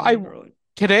I plain saw old I iCarly.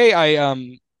 today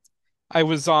I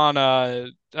was on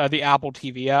the Apple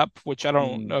TV app, which I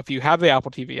don't Mm, know if you have the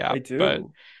Apple TV I app, but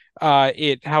do.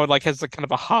 it how it like has like kind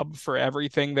of a hub for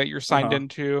everything that you're signed Uh-huh.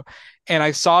 into. And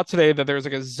I saw today that there's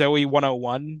like a Zoe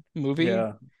 101 movie.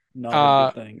 Yeah. Not heard Uh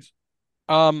good things.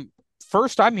 um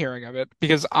First I'm hearing of it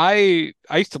because I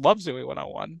used to love Zoe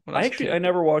 101 when I was a I kid.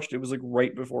 never watched it. It was like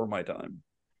right before my time,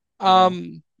 you know?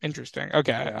 Interesting.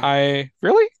 Okay. Yeah. I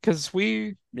really because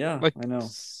we Yeah, like I know.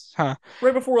 huh.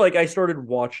 Right before like I started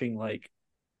watching like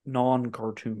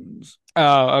non-cartoons.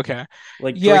 Oh, okay.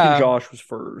 Like Drake and Yeah. Josh was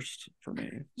first for me.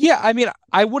 Yeah, I mean,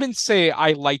 I wouldn't say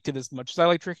I liked it as much as I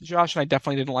liked Drake and Josh, and I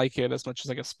definitely didn't like it as much as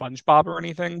like a SpongeBob or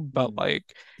anything, but Mm. like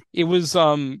it was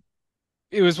um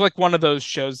it was like one of those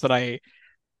shows that I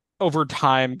over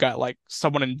time got like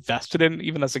someone invested in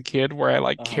even as a kid where I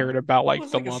like Uh-huh. cared about Well, like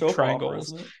it's the like a love soap opera, triangles.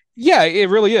 isn't it? Yeah, it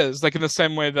really is. Like in the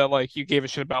same way that like you gave a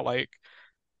shit about like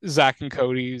Zach and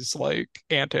Cody's like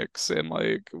antics and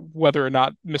like whether or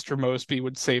not Mr. Mosby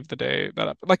would save the day.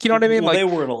 Like you know what I mean? Well, they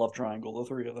Like were in a love triangle, the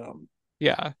three of them.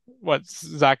 yeah, what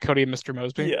Zach, Cody, and Mr.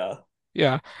 Mosby? Yeah.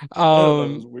 Yeah. I thought that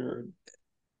was Um weird.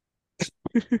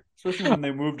 Especially when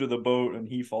they moved to the boat and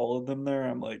he followed them there.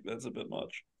 I'm like, that's a bit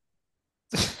much.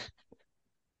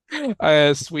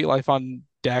 Sweet Life on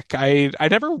Deck. I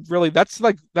never really that's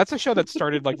a show that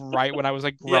started like right when I was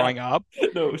like Yeah. growing up.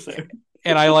 No, same.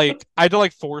 And I had to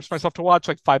like force myself to watch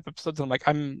like 5 episodes and I'm like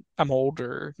I'm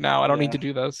older now. I don't need to Yeah.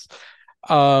 do this.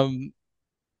 Um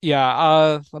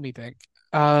yeah, let me think.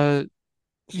 Uh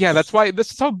yeah, that's why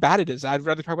this is how bad it is. I'd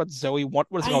rather talk about what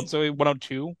is it called? I Zoe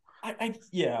 102?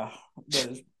 yeah,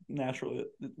 that is naturally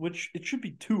which it should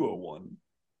be 201.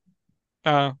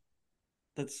 Uh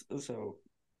That's how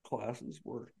classes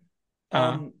work.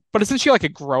 uh Um, but isn't she like a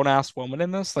grown ass woman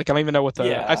in this? Like I don't even know what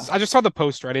yeah. I just saw the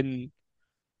poster. I didn't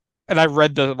and I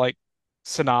read the like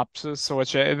synopsis, so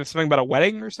it's something about a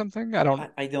wedding or something. I don't.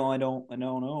 I don't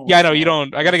know. Yeah, I know It's you not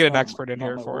don't. I gotta that's get an expert in not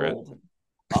here my for it. world.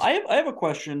 I have a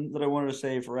question that I wanted to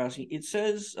say for asking. It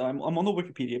says I'm on the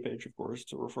Wikipedia page, of course,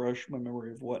 to refresh my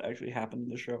memory of what actually happened in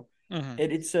the show. Hmm.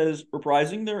 And it says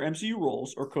reprising their MCU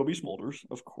roles are Kobe Smulders,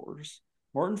 of course,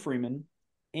 Martin Freeman,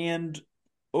 and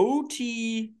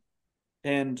OT.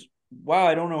 And wow,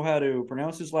 I don't know how to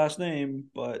pronounce his last name,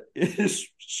 but it is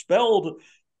spelled.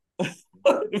 I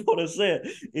don't want to say it.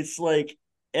 It's like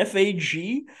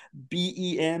Fagbenle.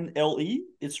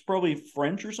 It's probably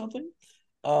French or something.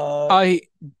 Uh, I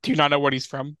do not know what he's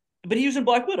from. but he was in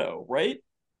Black Widow, right?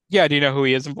 Yeah, do you know who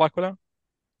he is in Black Widow?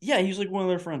 Yeah, he's like one of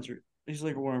their friends. He's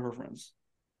like one of her friends.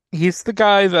 He's the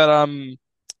guy that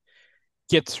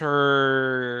gets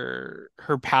her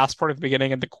passport at the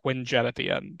beginning and the Quinjet at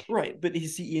the end. Right, but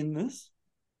is he in this?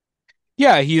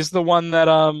 Yeah, he's the one that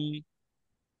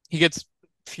he gets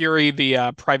Fury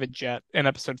the private jet in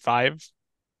episode 5,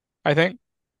 I think.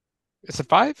 Is it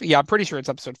 5? Yeah, I'm pretty sure it's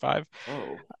episode 5.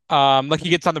 Oh, Like he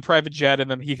gets on the private jet and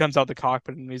then he comes out the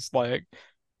cockpit and he's like,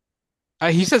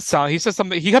 he says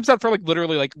something. He comes out for like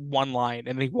literally like one line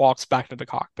and then he walks back to the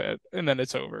cockpit and then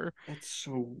it's over. that's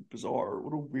so bizarre.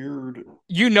 What a weird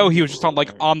You know, thing to he was just throw on in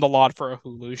like there. on the lot for a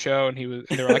Hulu show and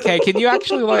they were like, hey, can you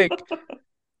actually like,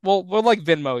 well, we'll like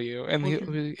Venmo you. And Look,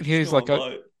 you're just he's gonna like, buy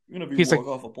it. You're gonna be he's like, walk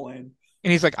off a plane.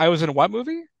 and he's like, I was in what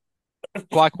movie?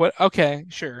 Black what? Okay,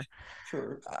 sure.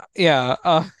 Sure. Yeah.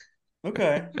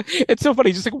 Okay. It's so funny.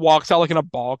 He just like walks out like in a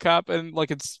ball cap and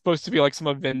like it's supposed to be like some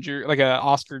Avenger, like a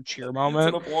Oscar cheer It's an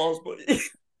moment. applause, but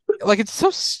Like it's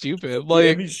so stupid. the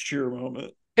Like Emmys cheer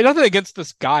moment. and nothing against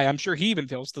this guy. I'm sure he even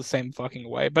feels the same fucking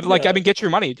way. But like, I Yeah, mean, get your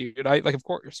money, dude. I like, of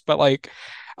course. But like,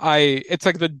 it's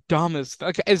like the dumbest.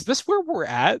 Like, is this where we're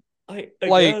at? I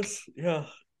Like, guess. Yeah.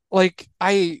 like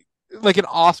like an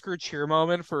Oscar cheer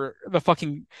moment for the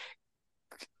fucking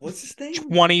What's his name?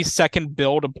 20-second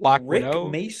build of Black Rick Widow.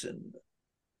 Mason.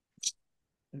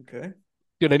 Okay.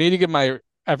 Dude, I need to get my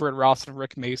Everett Ross and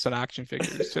Rick Mason action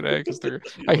figures today because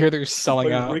I hear they're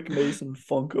selling My out. Rick Mason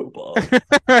Funko Pop.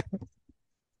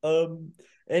 Um,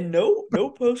 and no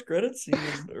post credit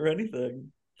scene or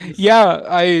anything. Just Yeah,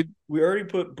 I we already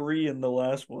put Bree in the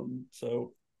last one,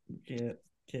 so we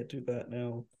can't do that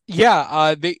now.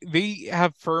 they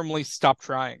have firmly stopped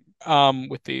trying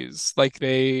with these. Like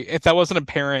they if that wasn't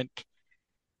apparent,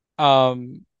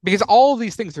 because all of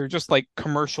these things are just like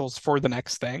commercials for the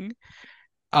next thing.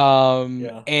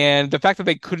 Yeah, And the fact that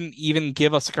they couldn't even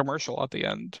give us a commercial at the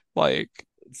end, like,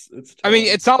 it's I mean, telling.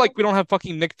 it's not like we don't have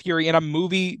fucking Nick Fury in a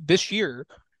movie this year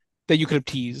that you could have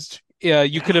teased.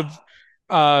 You could Yeah,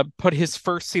 have put his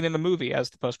first scene in the movie as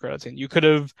the post credit scene. You could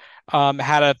have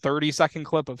had a 30-second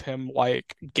clip of him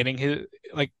like getting his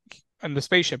like in the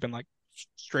spaceship and like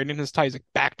straightening his ties like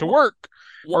back to what? work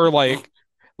What? or like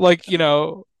like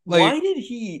Why did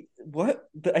he? What?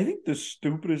 I think the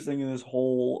stupidest thing in this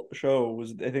whole show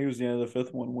was I think it was the end of the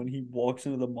fifth one when he walks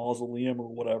into the mausoleum or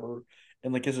whatever,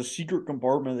 and like has a secret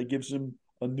compartment that gives him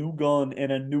a new gun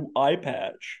and a new eye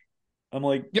patch. I'm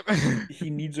like, yep. he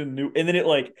needs a new, and then it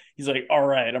like he's like, all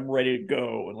right, I'm ready to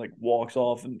go, and like walks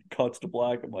off and cuts to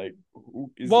black. I'm like,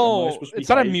 am I Well, supposed to be it's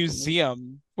not a hyped from this?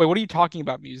 museum. Wait, what are you talking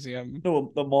about, museum?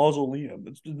 No, the mausoleum.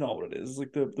 It's not what it is. It's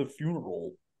like the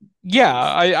funeral Yeah,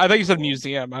 place. I thought you said Well,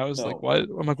 museum. I was like, no, what?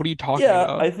 I'm like, what are you talking yeah,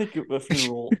 about? I think a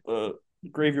funeral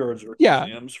graveyards are Yeah,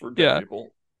 museums for dead yeah.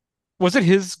 people. Was it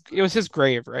his? It was his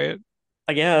grave, right?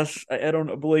 I guess I don't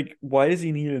know, but like, why does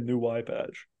he need a new eye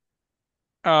patch?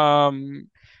 Um,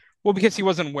 well, because he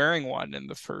wasn't wearing one in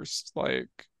the first like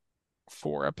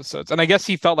 4 episodes, and I guess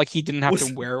he felt like he didn't have to Was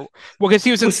wear. Well, because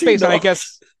he was in was he space, and I not?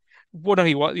 guess, well, no,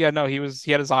 he was. Yeah, no, he was.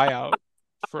 He had his eye out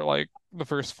for like the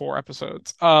first 4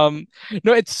 episodes.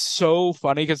 No, it's so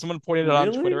funny because someone pointed it out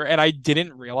on Really? Twitter, and I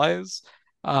didn't realize.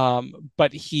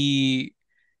 But he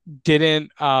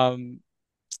didn't.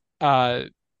 Uh,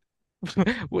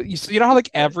 well, you know how like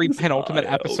Check every this penultimate eye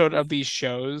out. episode of these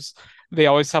shows, they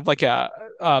always have like a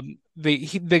the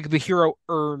hero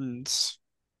earns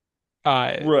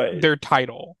Right. their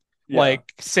title. Yeah. Like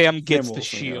Sam Sam gets the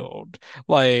Wilson, yeah. shield.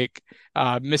 Like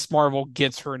Miss Marvel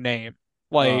gets her name.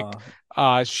 Like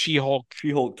Uh She-Hulk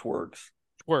She-Hulk twerks.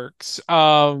 works.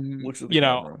 Looks at the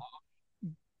camera.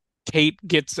 Kate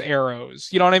gets arrows.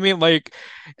 You know what I mean? Like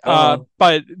Uh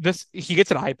but this he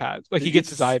gets an iPad. Like he he gets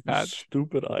his gets eye this patch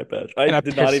stupid eye patch. I and a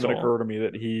did not even pistol. occur to me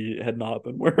that he had not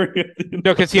been wearing it the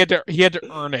No, because entire. he had to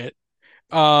earn it.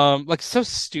 Like so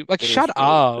stupid. Like shut It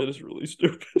up. is really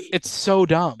stupid. It's so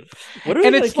dumb. When are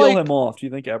they And gonna it's kill him like, off? Do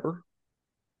you think ever?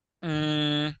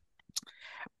 mm,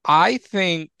 I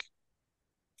think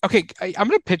okay, I'm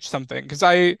gonna pitch something because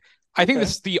I think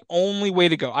this Okay. is the only way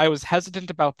to go. I was hesitant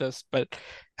about this, but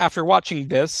after watching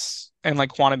this and like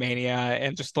Quantumania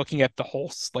and just looking at the whole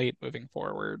slate moving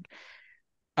forward,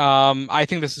 I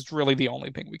think this is really the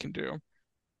only thing we can do.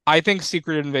 I think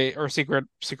Secret Invade or Secret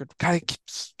God, it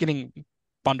keeps getting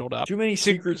bundled up. Too many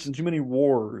secrets and too many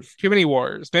wars. Too many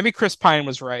wars. Maybe Chris Pine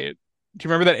was right. Do you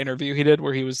remember that interview he did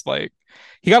where he was like,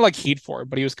 he got like heat for it,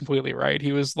 but he was completely right.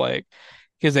 He was like,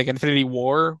 Infinity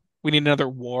War. We need another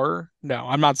war. No,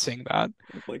 I'm not saying that.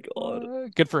 Oh my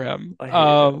God. Good for him. I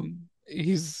hate him.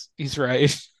 He's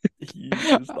right.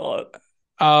 He is not.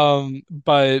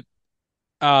 But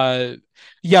uh,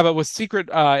 yeah, but with Secret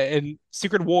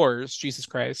Wars, Jesus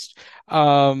Christ,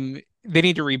 they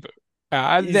need to reboot.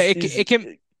 Is It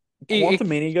can. It, Quantum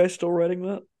Mania guy still writing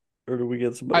that? Or do we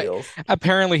get somebody I else?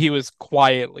 apparently he was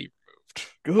quietly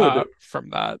removed Good.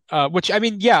 from that. Which I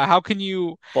mean, yeah, how can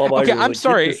you Bob okay, Iger was I'm like,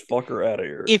 get sorry. this fucker out of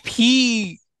here.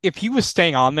 If he was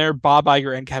staying on there, Bob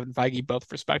Iger and Kevin Feige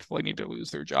both respectively need to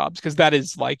lose their jobs because that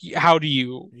is like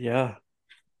Yeah.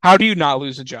 how do you not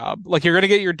lose a job? Like you're gonna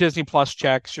get your Disney Plus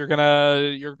checks, you're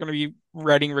gonna be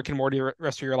writing Rick and Morty the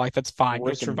rest of your life. That's fine,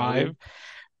 you'll Rick and Morty. survive.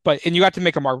 But and you got to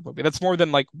make a Marvel movie. That's more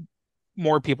than like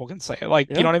more people can say.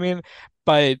 Like, you know Yeah. what I mean?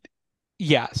 But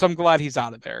yeah, so I'm glad he's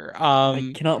out of there. I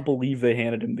cannot believe they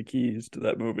handed him the keys to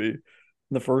that movie in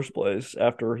the first place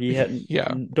after he hadn't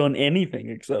Yeah, done anything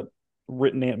except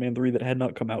written Ant-Man 3 that had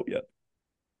not come out yet.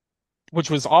 which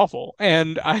was awful.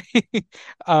 And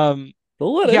um,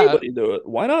 They'll let yeah, anybody do it.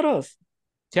 Why not us?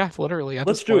 yeah, literally at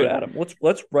this Let's do it, point, Adam.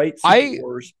 Let's write Secret I,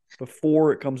 Wars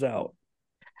before it comes out.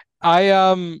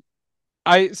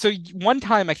 I, so one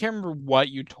time I can't remember what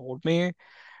you told me.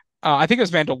 I think it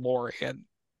was Mandalorian.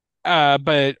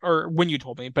 But or when you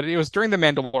told me, but it was during the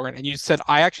Mandalorian, and you said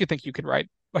I actually think you could write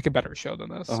like a better show than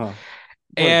this. Uh-huh.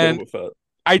 Probably And Boba Fett.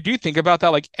 I do think about that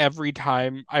like every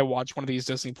time I watch one of these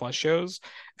Disney Plus shows,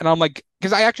 and I'm like,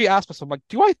 because I actually asked myself, like,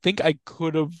 do I think I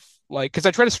could have Like, because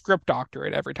I try to script doctor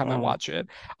it every time I watch it.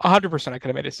 100% I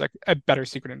could have made a better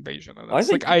Secret Invasion than I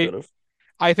this. Like think you could have.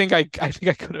 I think I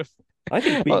could have. I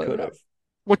think we could have.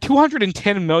 With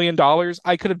 $210 million,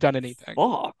 I could have done anything.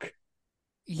 Fuck.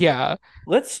 Yeah.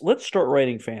 Let's start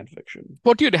writing fan fiction.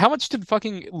 Well, dude, how much did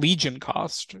fucking Legion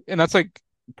cost? And that's like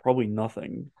Probably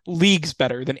nothing. leagues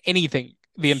better than anything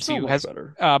the So MCU much has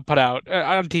better. put out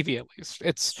on TV at least.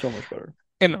 It's So much better.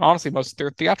 and honestly most of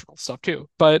their theatrical stuff too.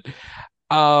 But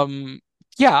um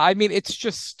yeah, I mean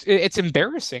it's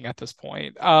embarrassing at this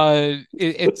point.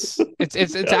 It's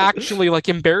actually like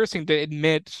embarrassing to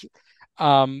admit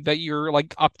that you're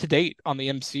like up to date on the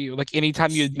MCU. Like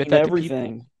anytime you admit Seen that to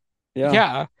everything. people. Yeah.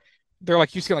 Yeah. They're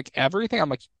like, you see like everything. I'm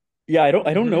like, Yeah, I don't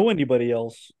mhm. know anybody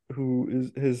else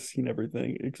who has seen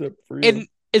everything except for you. And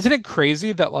isn't it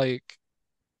crazy that like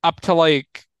up to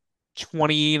like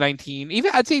 2019,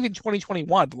 even I'd say even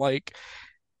 2021, like,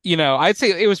 I'd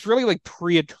say it was really like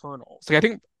pre-Eternals. Like I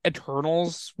think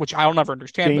Eternals, which I don't ever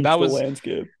understand, but Changed the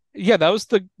landscape. yeah, that was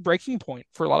the breaking point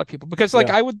for a lot of people because like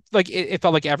Yeah. I would like it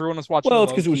felt like everyone was watching Well,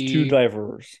 it's because it was too Loki,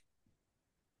 diverse.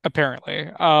 apparently.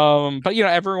 But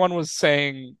everyone was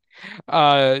saying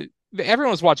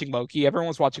everyone was watching Loki, everyone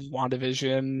was watching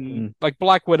WandaVision, Mhm. like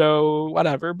Black Widow,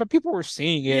 whatever, but people were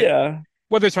seeing it, Yeah.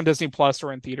 whether it's on Disney Plus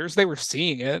or in theaters, they were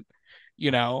seeing it,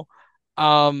 you know.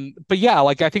 But yeah,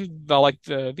 like I think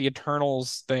the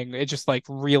Eternals thing, it just like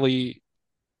really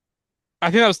I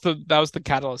think that was the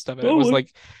catalyst of it. It was Totally.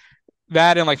 like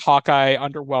that and like Hawkeye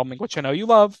underwhelming, which I know you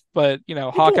love, but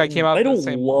Hawkeye came out I the don't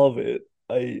same month. love it.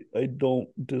 I don't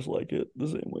dislike it the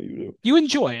same way you do. You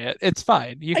enjoy it. It's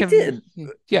fine. You I can, did.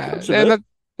 yeah, Parts of and it.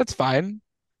 that's fine.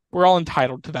 We're all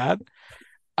entitled to that.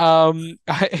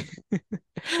 I,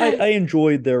 I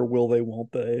enjoyed their will they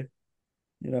won't they,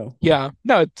 you know. yeah,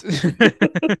 no, it's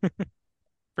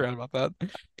forgot about that.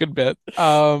 Good bit.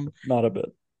 Not a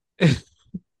bit.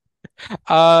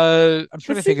 I'm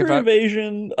trying But to think Secret about,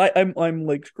 Invasion, I'm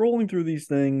like scrolling through these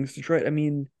things to try. I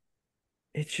mean,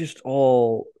 it's just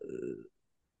all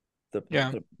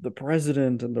yeah. the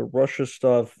president and the Russia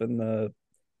stuff and the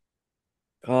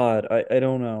God, I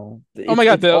don't know. Oh my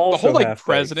God, It's the whole also like half baked.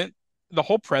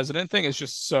 president thing is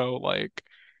just so like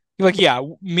yeah,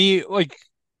 me like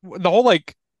the whole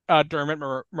like Dermot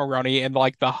Mulroney in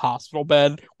like the hospital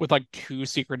bed with like two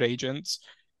secret agents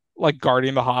like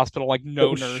guarding the hospital, like That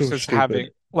no was so nurses having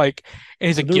stupid. like, and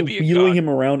he's When like, they're give me a wheeling gun. him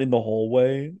around in the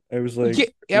hallway, I was like, Yeah,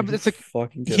 yeah, "Are but you it's like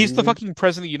fucking he's kidding the me?" fucking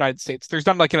president of the United States. There's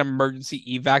not like an emergency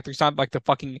evac. There's not like the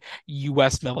fucking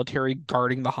U.S. military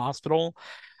guarding the hospital.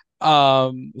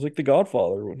 It was like The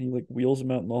Godfather when he like wheels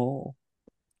him out in the hall.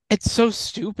 It's so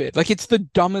stupid. Like it's the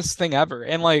dumbest thing ever.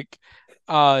 And like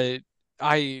uh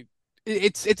I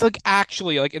it's like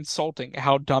actually like insulting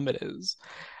how dumb it is.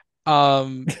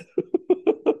 Um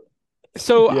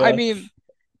so I Yeah, mean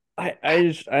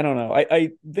I don't know.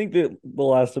 I think that the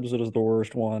last episode is the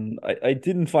worst one. I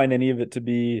didn't find any of it to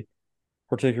be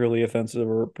particularly offensive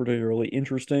or particularly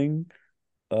interesting.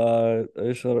 I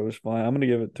just thought it was fine. I'm gonna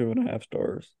give it 2.5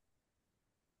 stars.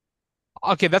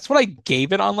 okay, that's what I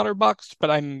gave it on Letterboxd, but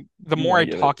the You more want I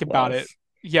to give it talk about it, less,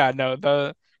 yeah, no,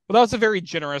 the well that was a very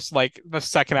generous like the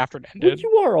second after it which ended. you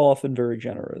are often very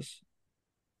generous.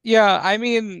 Yeah,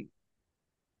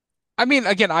 I mean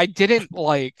again, I didn't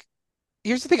like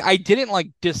here's the thing, I didn't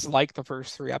like dislike the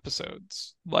first three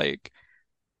episodes. Like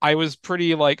I was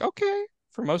pretty like okay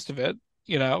for most of it,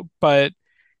 but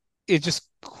it just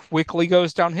quickly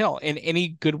goes downhill. And any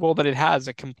goodwill that it has,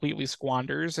 it completely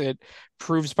squanders. It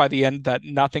proves by the end that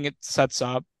nothing it sets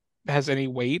up has any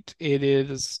weight. It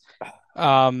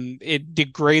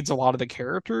degrades a lot of the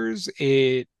characters.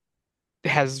 It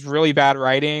has really bad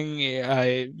writing,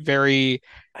 very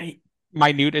I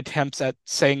minute attempts at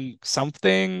saying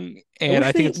something, I and wish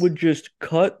I think they it's would just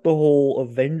cut the whole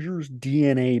Avengers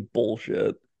DNA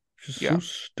bullshit. It's just so yeah,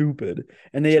 stupid.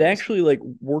 And they had sure is. actually like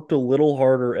worked a little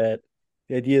harder at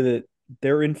the idea that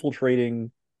they're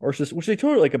infiltrating our system, which they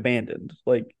totally like abandoned.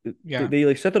 Like Yeah. they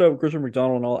like set that up with Christopher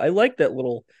McDonald and all. I like that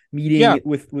little Yeah. meeting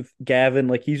with Gavin.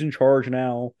 Like he's in charge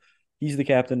now. He's the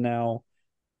captain now.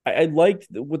 I liked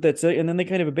what that said, and then they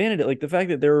kind of abandoned it. Like the fact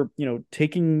that they're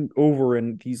taking over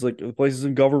and these like the places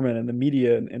in government and the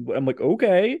media, and I'm like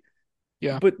okay,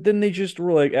 Yeah. but then they just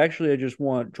were like, actually, I just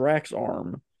want Drax's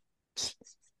arm.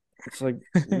 It's like,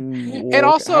 And well, okay,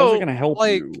 how's it also gonna help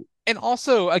like you? and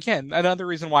also again, another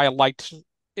reason why I liked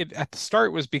it at the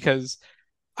start was because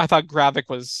I thought Gravik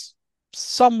was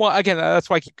somewhat again, that's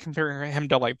why I keep comparing him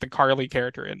to like the Carly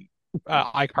character in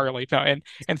iCarly, no,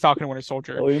 and Falcon and Winter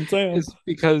Soldier, Ellie and Sam. is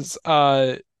because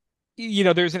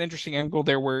there's an interesting angle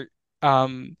there where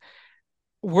um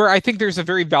where I think there's a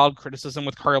very valid criticism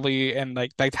with Carly and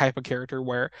like that type of character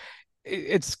where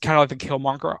it's kind of like the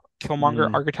Killmonger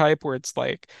Mm, archetype where it's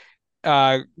like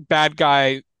bad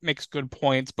guy makes good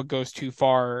points but goes too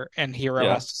far and hero yeah,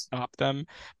 has to stop them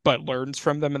but learns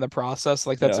from them in the process.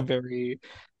 Like that's a yeah, very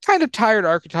kind of tired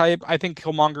archetype. I think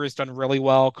Killmonger has done really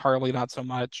well, Carly not so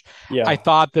much. I yeah.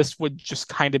 thought this would just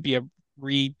kind of be a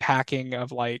repacking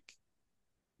of like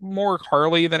more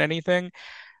Carly than anything.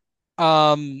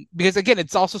 Because again,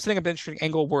 it's also setting up an interesting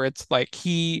angle where it's like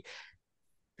he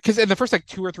because in the first like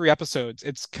 2 or 3 episodes,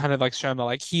 it's kind of like shown that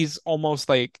like he's almost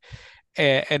like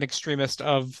an extremist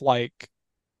of like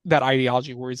that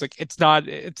ideology where he's like it's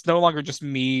no longer just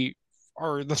me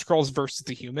or the Skrulls versus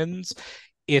the humans.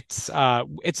 It's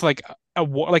like a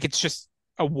war, like it's just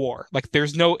a war. Like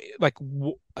there's no like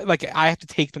I have to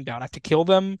take them down. I have to kill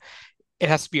them. It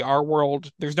has to be our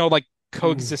world. There's no like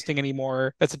Mm. coexisting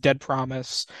anymore. That's a dead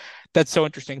promise. That's so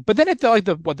interesting. But then at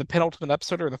the penultimate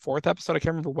episode or the fourth episode, I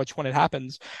can't remember which one it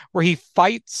happens, where he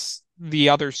fights the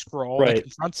other Skrull that Right,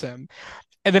 confronts him,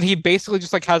 and then he basically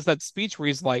just like has that speech where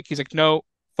he's like, no,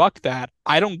 fuck that.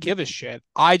 I don't give a shit.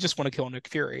 I just want to kill Nick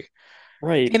Fury.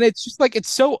 right. And it's just like it's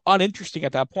so uninteresting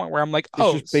at that point where I'm like, It's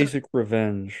oh, just so basic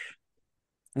revenge.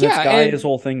 And that's yeah, Gaia's and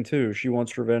whole thing too. She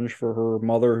wants revenge for her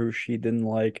mother who she didn't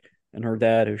like and her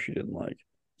dad who she didn't like.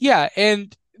 yeah,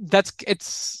 and that's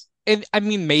it's and I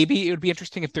mean maybe it would be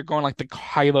interesting if they're going like the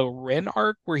Kylo Ren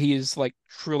arc where he is like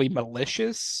truly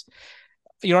malicious.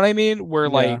 You know what I mean?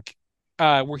 Yeah.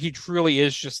 Where he truly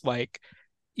is just like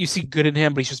you see good in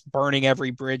him, but he's just burning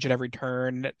every bridge at every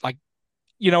turn. Like,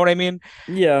 you know what I mean?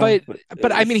 Yeah, But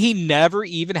but I mean it's he never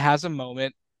even has a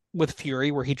moment with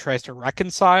Fury where he tries to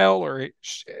reconcile or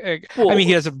I mean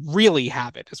he well, doesn't really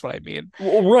have it, is what I mean.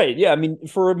 right. Yeah, I mean,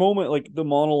 for a moment, like the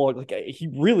monologue, like he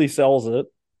really sells it,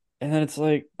 and then it's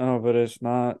like, oh, but it's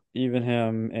not even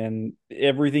him, and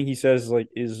everything he says like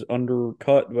is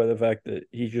undercut by the fact that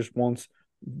he just wants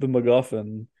the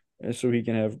MacGuffin, and so he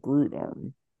can have Groot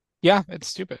arm. Yeah, it's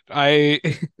stupid. I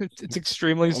it's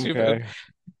extremely stupid. Okay.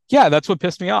 Yeah, that's what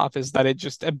pissed me off is that it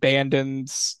just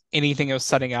abandons anything it was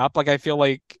setting up. Like I feel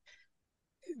like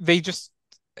they just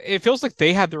it feels like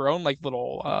they had their own like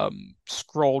little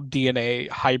scroll DNA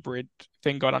hybrid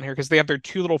thing going on here because they have their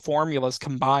two little formulas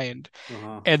combined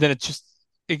Uh-huh. and then it's just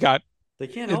it got They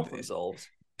can't it, help themselves.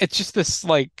 it's just this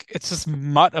like it's this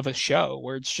mutt of a show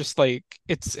where it's just like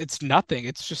it's nothing.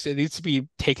 It's just it needs to be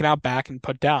taken out back and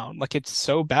put down. Like it's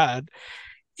so bad.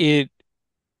 It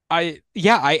I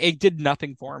it did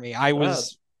nothing for me. I Bad.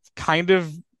 was kind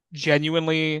of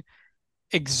genuinely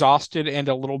exhausted and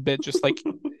a little bit just like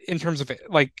in terms of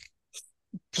like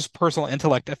just personal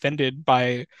intellect offended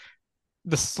by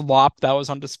the slop that was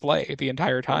on display the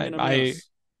entire Swing and time. a miss.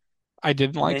 I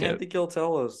didn't And they like had it. to kill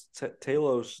Talos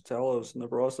in the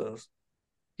process.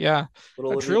 Yeah, But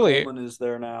Olivia truly. Colman is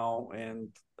there now, and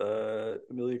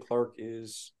Emilia Clarke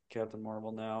is Captain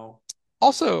Marvel now.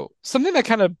 Also, something that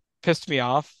kind of pissed me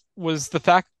off was the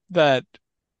fact that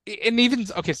and even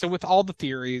okay, so with all the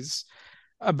theories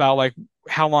about like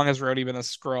how long has Rhodey been a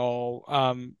Skrull?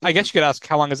 I guess you could ask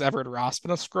how long has Everett Ross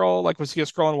been a Skrull? Like, was he a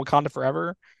Skrull in Wakanda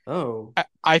forever? Oh,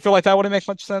 I feel like that wouldn't make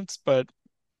much sense, but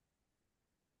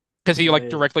because he like I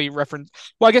directly referenced.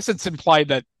 Well, I guess it's implied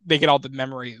that they get all the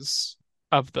memories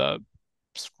of the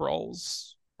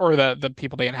Skrulls or the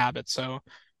people they inhabit. So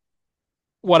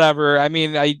whatever. I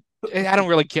mean, I don't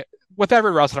really get with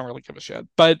Everett Ross. I don't really give a shit.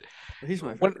 But he's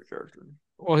my when favorite character.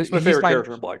 well, He's my he's favorite my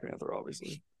character in Black Panther,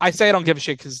 obviously. I say I don't give a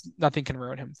shit because nothing can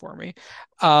ruin him for me.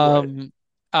 Right. Um,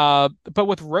 but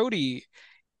with Rhodey,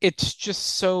 it's just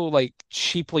so like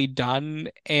cheaply done,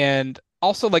 and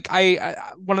also like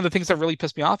one of the things that really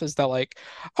pissed me off is that like,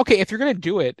 okay, if you're gonna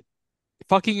do it,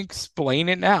 fucking explain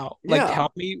it now. Like, Yeah.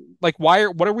 tell me, like, what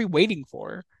are we waiting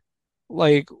for?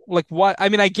 Like what? I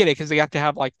mean, I get it because they have to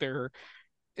have like their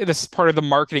this is part of the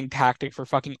marketing tactic for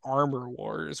fucking Armor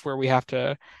Wars where we have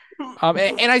to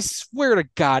and I swear to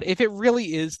God, if it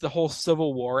really is the whole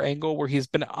Civil War angle where he's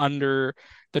been under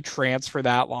the trance for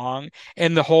that long,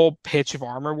 and the whole pitch of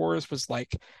Armor Wars was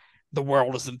like, the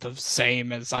world isn't the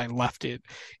same as I left it.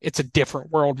 It's a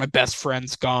different world. My best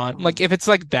friend's gone. Oh Like, my if it's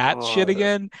like that shit God.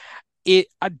 again,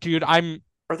 dude,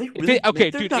 Are they if it, really?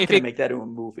 okay, They're dude, not if gonna it, make that into a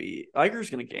movie. Iger's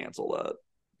gonna cancel that.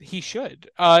 he should.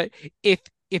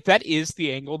 If that is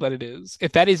the angle that it is,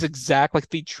 if that is exact, like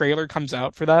the trailer comes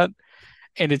out for that,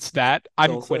 and it's that,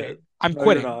 I'm Don't say quitting. it. I'm No, you're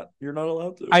quitting. not. You're not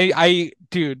allowed to.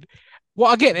 Dude.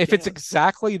 Well, again, You if it's can't.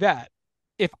 exactly that,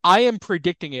 if I am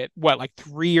predicting it, what, like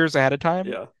 3 years ahead of time,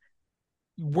 Yeah.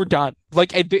 we're done.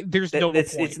 Like, there's That, no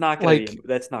it's point. not gonna be Like,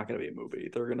 that's not gonna be a movie.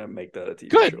 They're gonna make that a TV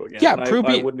good. show again, Yeah, and I prove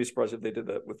I me. wouldn't be surprised if they did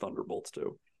that with Thunderbolts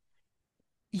too.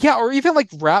 Yeah, or even like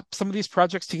wrap some of these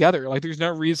projects together. Like there's no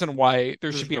reason why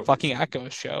there should There's be no a fucking reason. Echo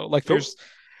show. Like Nope. there's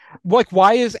like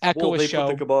why is Well, Echo a they put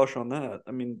the show? kibosh on that.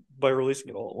 I mean, by releasing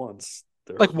it all at once,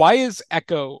 Like they're why is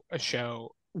Echo a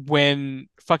show when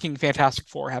fucking Fantastic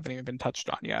Four haven't even been touched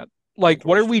on yet? Like great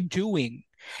what are we question. doing?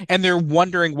 And they're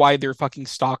wondering why their fucking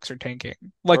stocks are tanking.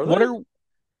 Like Are what they? are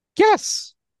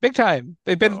yes, big time.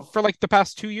 They've been Oh. for like the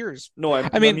past 2 years. No, I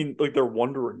I mean, mean, like they're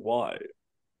wondering why.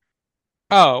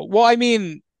 oh, well, I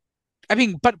mean,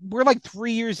 but we're like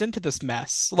 3 years into this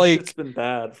mess. This shit's been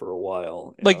bad for a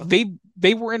while. Like Yeah.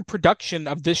 they were in production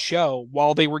of this show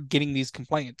while they were getting these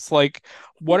complaints. Like,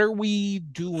 what are we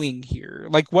doing here?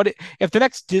 Like, what if the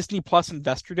next Disney Plus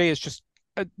Investor Day is just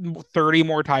 30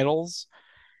 more titles?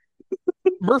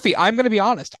 Murphy, I'm gonna be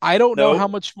honest. I don't know how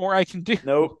Nope. much more I can do.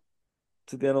 Nope.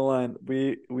 To the end of the line,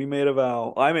 we made a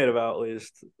vow. I made a vow at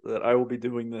least that I will be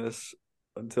doing this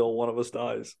until one of us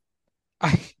dies.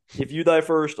 I, If you die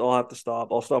first, I'll have to stop.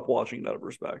 I'll stop watching out of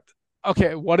respect.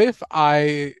 okay, what if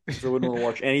I Because I wouldn't want to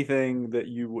watch anything that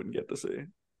you wouldn't get to see.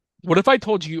 what if I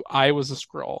told you I was a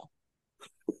scroll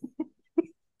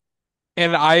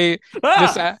and I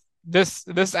this Ah! a-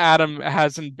 this Adam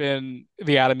hasn't been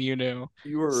the Adam you knew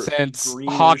You are since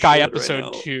green as Hawkeye shit right episode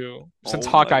now. 2. Since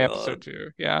Oh my Hawkeye episode god.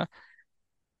 2. Yeah.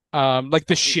 Like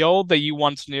the shield that you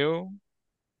once knew.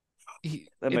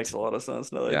 That makes It's a lot of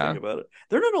sense now that I think yeah. about it.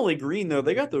 They're not only green though,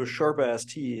 they got those sharp ass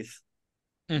teeth.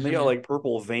 And they got Hmm. like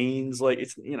purple veins. Like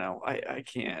it's I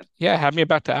can't. Yeah, had me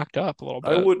about to act up a little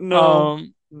I bit. wouldn't know.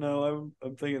 No,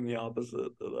 I'm thinking the opposite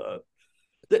of that.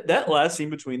 That last scene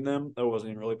between them, I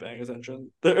wasn't even really paying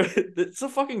attention. It's a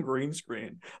fucking green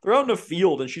screen. They're out in a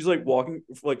field, and she's like walking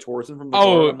like towards him from the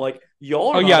car, and Oh, I'm like,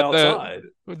 y'all oh are not yeah, outside.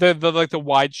 the like the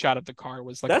wide shot of the car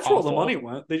was like That's where all the money awful.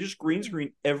 went. They just green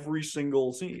screen every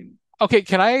single scene. Okay,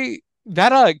 can I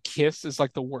that kiss is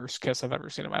like the worst kiss I've ever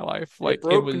seen in my life. It Like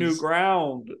it broke new was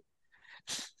ground.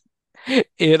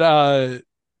 it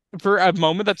for a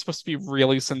moment that's supposed to be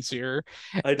really sincere.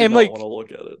 I did And not want like to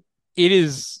look at it. it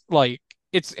is like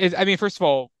I mean, first of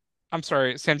all, I'm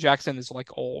sorry, Sam Jackson is like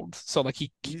old, so like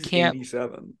he He's can't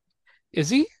 87. is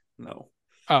he? No.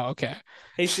 Oh, okay.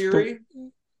 Hey The, Siri,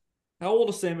 how old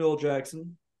is Samuel L.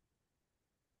 Jackson?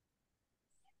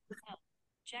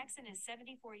 Jackson is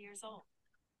 74 years old.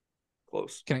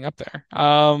 Close. getting up there.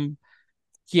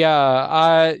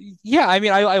 Yeah, yeah, I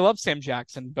mean I love Sam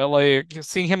Jackson, but like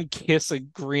seeing him kiss a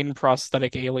green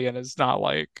prosthetic alien is not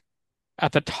like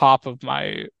at the top of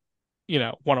my,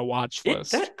 want to watch It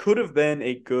list. that could have been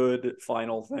a good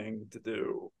final thing to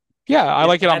do Yeah, I if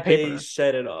like it on had they paper.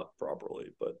 set it up properly,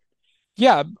 but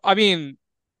Yeah, I mean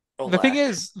the thing alack.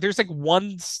 is there's like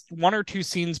one or two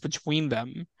scenes between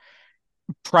them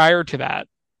prior to that,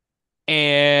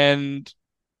 and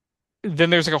then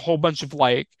there's like a whole bunch of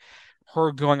like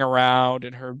her going around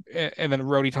and then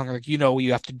Rhodey telling her like what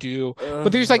you have to do.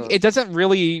 But there's like Ugh. it doesn't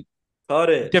really Cut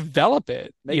it. develop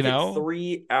it, you Make it know?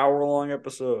 3 hour long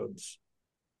episodes.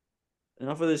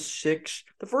 Enough of this six.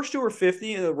 The first two were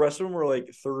 50 and the rest of them were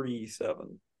like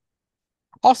 37.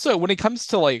 Also, when it comes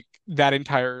to like that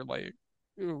entire like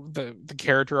the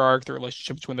character arc, the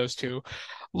relationship between those two,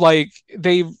 like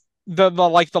they've the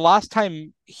like the last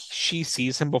time she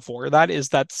sees him before that is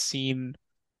that scene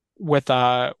with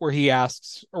where he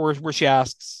asks or where she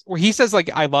asks where he says like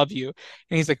I love you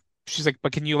and he's like she's like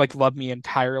but can you like love me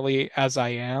entirely as I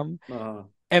am, Uh,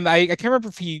 and I can't remember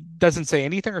if he doesn't say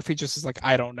anything or if he just is like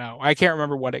I don't know. I can't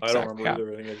remember what I don't exactly remember happened.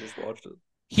 either. I think I just watched it.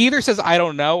 He either says I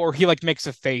don't know or he like makes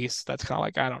a face that's kind of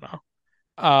like I don't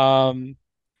know.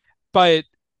 But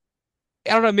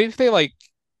I don't know, maybe if they like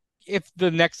if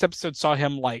the next episode saw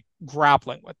him like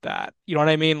grappling with that, you know what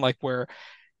I mean, like where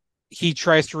he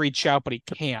tries to reach out but he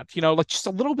can't, like just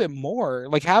a little bit more,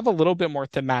 like have a little bit more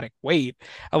thematic weight,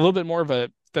 a little bit more of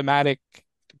a thematic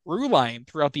through line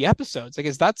throughout the episodes. Like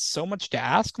is that so much to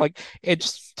ask? Like it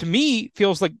just Yes. to me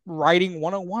feels like writing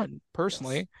 101 Yes.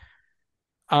 personally.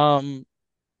 um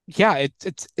yeah,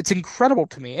 it's incredible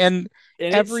to me. And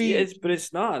And every but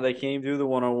it's not. They can't even do the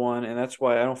 101, and that's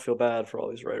why I don't feel bad for all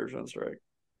these writers on strike.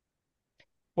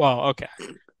 well, okay,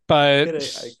 but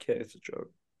I kid, it's a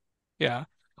joke. yeah,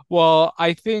 well,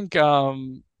 I think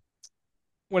when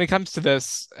it comes to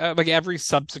this, like every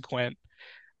subsequent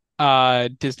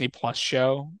Disney Plus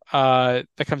show that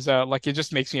comes out, like it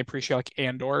just makes me appreciate like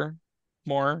Andor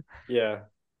more. Yeah,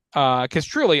 Because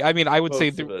truly, I mean, I would say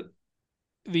most of the it.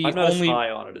 the I'm not as only high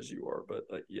on it as you are, but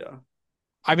yeah,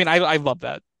 I mean, I love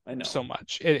that I so know.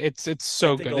 much. It's I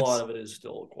so think a good. lot It's of it is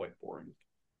still quite boring.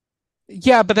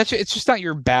 yeah, but it's just not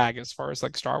your bag as far as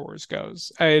like Star Wars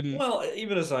goes. And Well,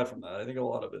 even aside from that, I think a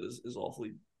lot of it is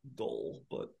awfully dull.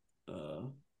 But uh,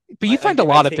 But you find a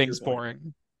I lot of take your things point.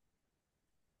 boring.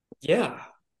 Yeah,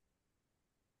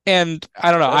 And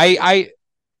I don't know. that's fair.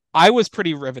 I was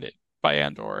pretty riveted by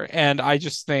Andor, and I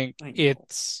just think I know.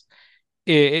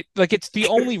 it's the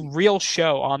only real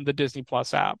show on the Disney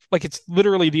Plus app. Like it's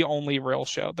literally the only real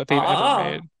show that they've ever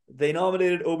made. They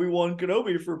nominated Obi-Wan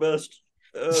Kenobi for best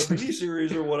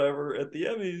miniseries or whatever at the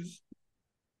Emmys.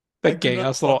 I That could gay not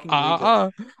ass little fucking believe that.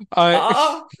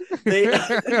 Ah, they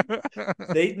uh.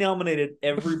 they nominated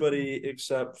everybody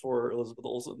except for Elizabeth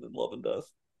Olsen in Love and Death.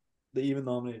 They even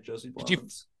nominated Jesse Did you?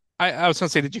 Plemons. I was gonna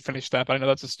say, did you finish that? But I know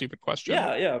that's a stupid question.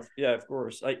 Yeah, of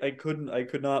course. I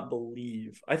could not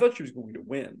believe. I thought she was going to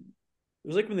win. It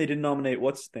was like when they didn't nominate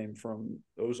what's his name from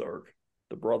Ozark,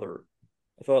 the brother.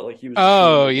 I thought like he was just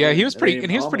going Oh to yeah, win, and they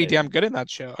didn't he was pretty nominate damn him. good in that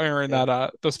show or in Yeah,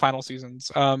 that those final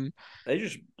seasons. they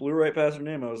just blew right past her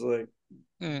name. I was like,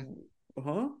 Hmm.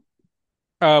 huh?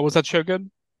 Was that show good?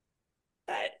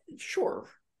 I, sure.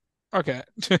 Okay.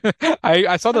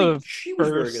 I saw I mean, the she was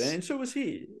very good, first and so was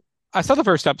he. I saw the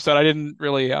first episode. I didn't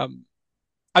really I've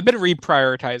been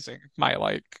reprioritizing my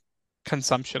like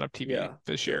consumption of TV Yeah,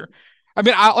 this year. good. I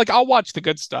mean, I'll watch the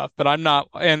good stuff, but I'm not,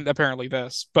 and apparently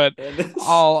this, but And this,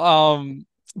 I'll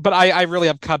but I really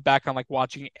have cut back on like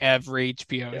watching every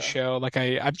HBO yeah, show. Like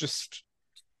I'm just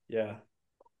yeah.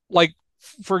 like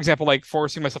for example, like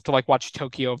forcing myself to like watch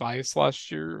Tokyo Vice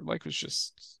last year, like was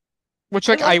just which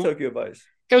I like I love Tokyo Vice.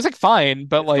 it was like fine,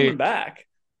 but It's coming like back.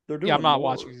 They're yeah, I'm doing not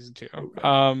watching more. season two. Okay,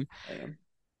 Um, I am.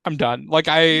 I'm done. Like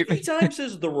TV Time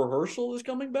says the rehearsal is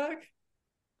coming back,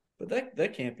 but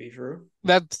that can't be true.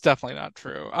 that's definitely not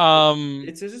true.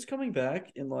 It says it's coming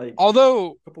back in like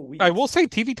Although a couple I will weeks. say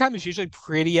TV time is usually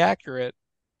pretty accurate.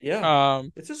 Yeah,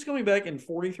 Um, it says it's coming back in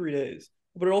 43 days,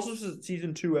 but it also says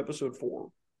season 2, episode 4.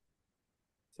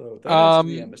 So that has to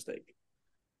be a um, mistake.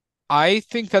 I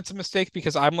think that's a mistake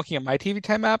because I'm looking at my TV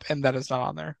time app and that is not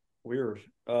on there. Weird.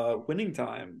 Winning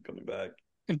Time coming back.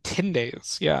 In 10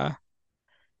 days. Yeah.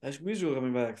 High School Musical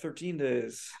coming back 13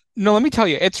 days. No, let me tell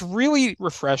you, it's really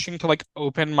refreshing to like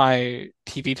open my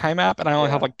TV time app and I only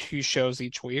have Yeah, like two shows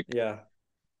each week. yeah.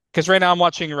 Because right now I'm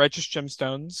watching Righteous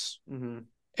Gemstones Mm-hmm.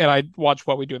 and I watch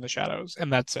What We Do in the Shadows,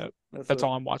 and that's it. That's That's it.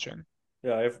 all I'm watching.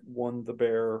 Yeah, I have one The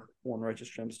Bear, one Righteous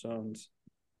Gemstones,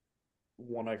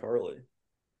 one iCarly.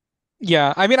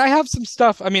 Yeah, I mean, I have some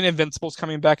stuff. I mean, Invincible's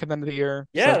coming back at the end of the year,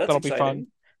 so Yeah, that's that'll be fun. exciting.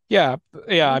 Yeah,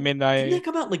 yeah. I Didn't, mean, didn't that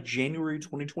come out like January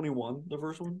 2021, the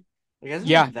first one? Like,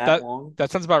 hasn't it yeah, been that long?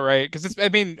 that sounds about right. Because it's, I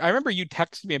mean, I remember you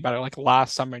texted me about it like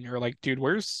last summer, and you were like, "Dude,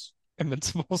 where's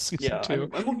Invincible season Yeah,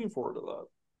 two?" I'm looking forward to that.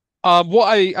 Well,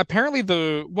 I apparently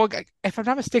if I'm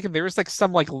not mistaken, there was like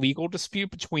some like legal dispute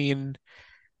between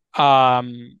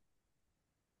um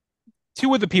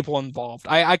two of the people involved.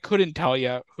 I couldn't tell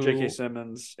you J.K. who.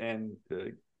 Simmons and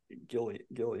Gilly,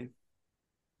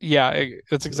 Yeah,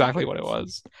 that's Gilly exactly what it Jacobs.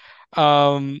 was.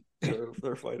 Um,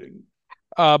 They're fighting.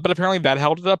 but apparently that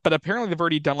held it up. But apparently they've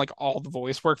already done like all the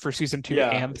voice work for season two Yeah,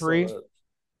 and I saw three. that.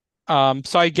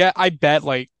 So I bet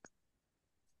like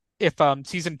if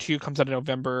season two comes out in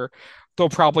November, they'll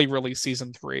probably release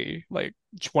season three like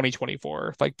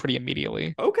 2024, like pretty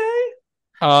immediately. Okay.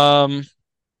 Um,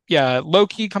 yeah,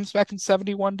 Loki comes back in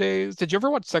 71 days. Did you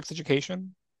ever watch Sex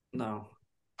Education? No.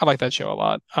 I like that show a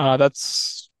lot.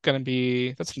 That's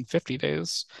in 50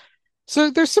 days. So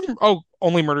there's some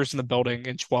only murders in the building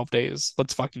in 12 days.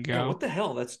 Let's fucking Yeah, go. what the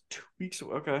hell? That's 2 weeks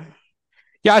away. Okay.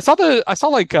 Yeah, I saw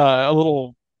like a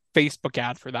little Facebook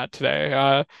ad for that today.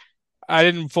 I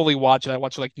didn't fully watch it. I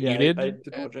watched it like Yeah, I muted.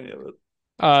 didn't watch any of it.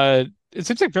 It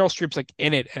seems like Meryl Streep's like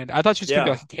in it, and I thought she was gonna be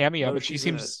Yeah. like a cameo, No, but she she's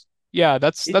in it. seems yeah,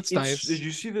 that's Did nice.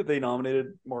 you see that they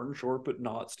nominated Martin Short but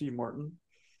not Steve Martin?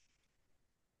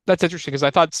 That's interesting because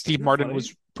I thought Steve Isn't that Martin funny?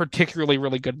 was particularly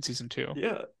really good in season two.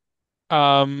 Yeah.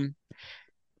 Um,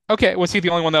 okay, was he the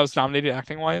only one that was nominated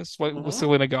acting wise? What was Uh-huh.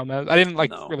 Selena Gomez? I didn't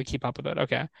like No. really keep up with it.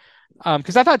 Okay.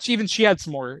 Because I thought she had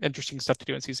some more interesting stuff to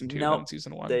do in season two than No,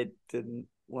 season one. they didn't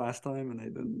last time, and they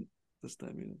didn't this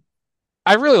time either.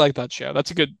 I really like that show.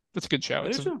 That's a good show. I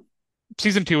do too.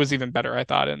 Season two was even better, I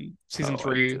thought, and season Oh,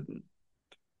 I three didn't.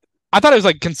 I thought it was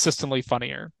like consistently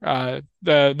funnier.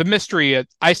 The mystery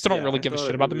I still don't Yeah, really I give a thought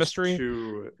shit it about the was mystery.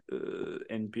 too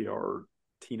NPR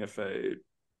Tina Fey.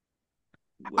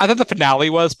 I thought the Like, finale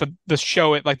was, but the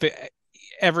show it like the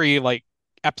every like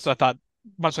episode I thought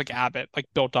much like Abbott like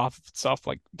built off of itself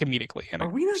like comedically in are a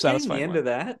we not getting the satisfying end way. of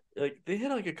that? Like they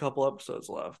had like a couple episodes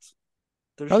left.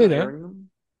 They're No, just they not didn't. airing them.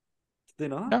 Did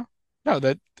they not? No, no,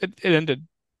 that it ended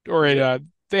or Did it it?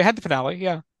 they had the finale.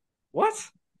 Yeah,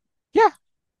 What? yeah,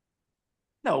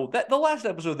 No, that the last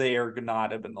episode they aired could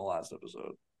not have been the last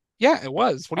episode. yeah. It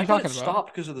was. What are I you thought it talking about?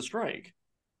 stopped because of the strike.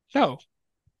 No,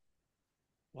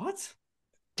 What?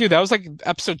 Dude, that was like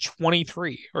episode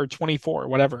 23 or 24,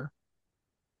 whatever.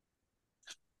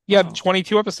 Yeah, Oh.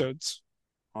 22 episodes.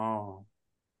 Oh.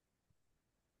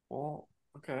 Well,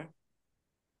 okay.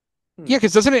 Yeah,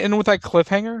 because doesn't it end with that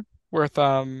cliffhanger with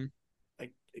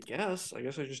I guess. I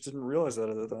guess I just didn't realize that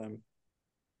at the time.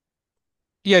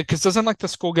 yeah, because doesn't like the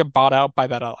school get bought out by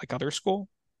that like other school?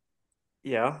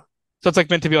 Yeah. So it's like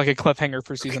meant to be like a cliffhanger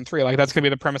for season three. Like that's gonna be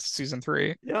the premise of season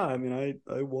three. Yeah, I mean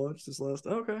I watched this last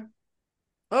okay.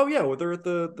 Oh yeah, well they're at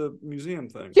the museum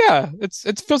thing. Yeah,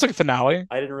 it feels like a finale.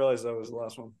 I didn't realize that was the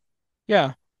last one.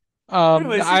 Yeah.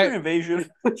 Anyway, Secret I Invasion.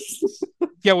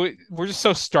 yeah, we're just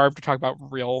so starved to talk about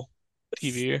real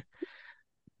TV.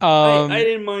 I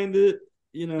didn't mind it,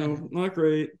 not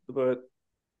great, but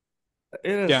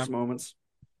it has yeah. its moments.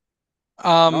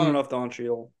 Not Um, enough Don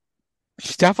Cheadle.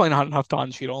 definitely not enough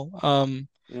Don Cheadle.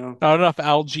 Yeah. Not enough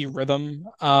LG rhythm.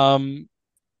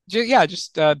 Yeah,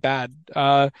 just bad.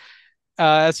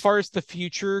 As far as the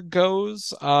future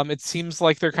goes, it seems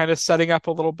like they're kind of setting up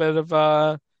a little bit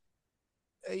of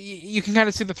you can kind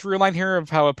of see the through line here of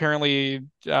how apparently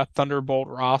Thunderbolt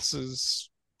Ross is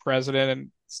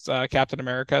president and Captain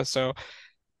America. So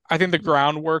I think the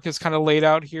groundwork is kind of laid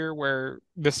out here where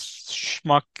this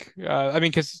schmuck, I mean,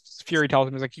 because Fury tells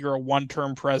him, he's like, you're a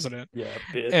one-term president. Yeah,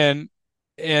 bitch.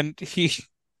 And he,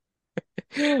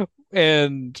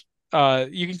 and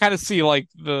you can kind of see like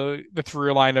the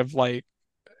through line of like,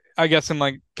 I guess in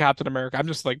like Captain America, I'm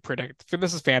just like predict,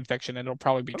 this is fan fiction and it'll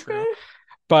probably be true, Okay.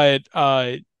 but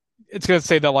it's gonna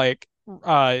say that like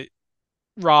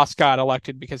Ross got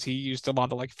elected because he used a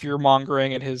lot of like fear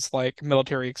mongering and his like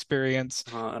military experience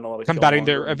And a lot of combating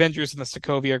the killmongering. Avengers in the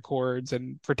Sokovia Accords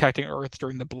and protecting Earth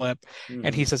during the blip.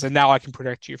 And he Mhm. says, and now I can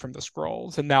protect you from the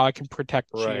Skrulls, and now I can protect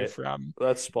you Right. from.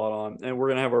 That's spot on. And we're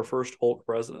gonna have our first Hulk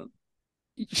president.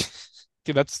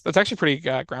 Dude, that's actually pretty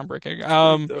groundbreaking.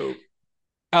 It's pretty dope.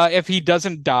 If he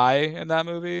doesn't die in that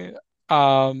movie,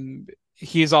 um,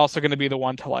 he's also going to be the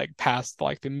one to like pass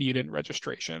like the mutant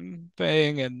registration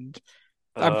thing, and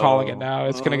I'm calling it Oh. now.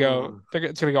 It's gonna go.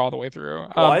 It's gonna go all the way through.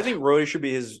 Well, I think Rhodey should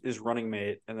be his running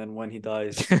mate, and then when he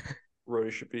dies,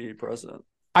 Rhodey should be president.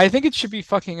 I think it should be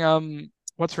fucking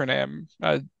what's her name?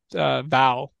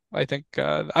 Val. I think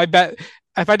I bet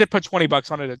if I did put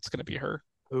 $20 on it, it's gonna be her.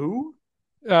 Who?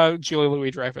 Julie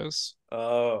Louis-Dreyfus.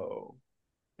 Oh,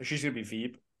 she's gonna be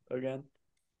Veep again.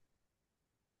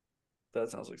 That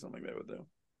sounds like something they would do.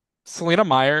 Selena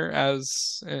Meyer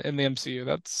as in the MCU.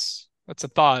 That's a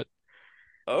thought.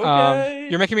 Okay.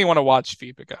 You're making me want to watch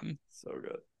Veep again. So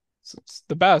good. It's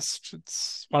the best.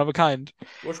 It's one of a kind.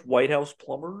 Watch White House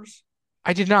Plumbers.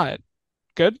 I did not.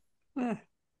 Good. Eh.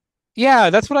 Yeah,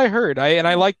 that's what I heard.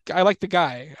 I like the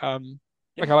guy. Like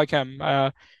Yeah. I like him.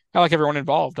 I like everyone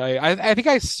involved. I think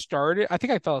I started. I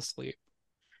think I fell asleep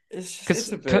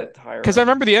It's a bit tiring. because I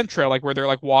remember the intro like where they're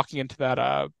like walking into that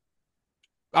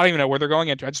I don't even know where they're going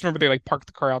into. I just remember they like parked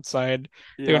the car outside.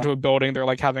 They go Yeah. into a building. They're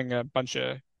like having a bunch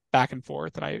of back and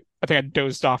forth, and I think I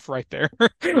dozed off right there.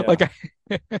 Yeah. Like I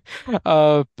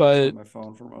was but on my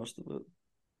phone for most of it.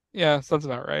 yeah, so that's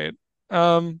about right.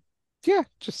 Um, yeah,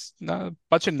 just a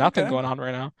bunch of nothing Okay. going on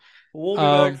right now. We'll be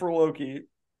back Um, for Loki.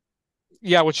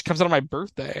 yeah, which comes out on my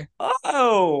birthday.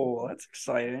 Oh, that's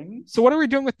exciting. So what are we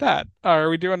doing with that? Are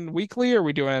we doing weekly? Or are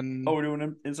we Oh, doing? we're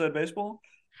doing Inside Baseball?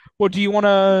 Well, do you want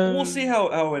We'll to? see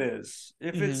how it is.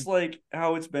 If Mhm. it's like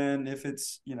how it's been, if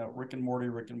it's, Rick and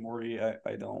Morty,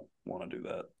 I don't want to do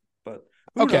that. But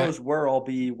who Okay. knows where I'll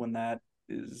be when that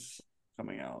is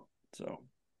coming out. So,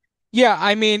 Yeah,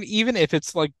 I mean, even if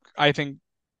it's like, I think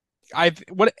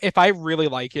what if I really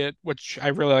like it, which I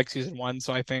really like season one,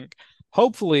 so I think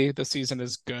hopefully the season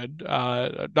is good.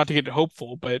 Not to get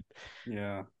hopeful, but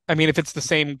yeah. I mean, if it's the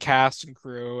same cast and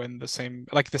crew and the same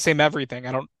everything,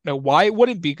 I don't know why it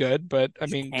wouldn't be good, but I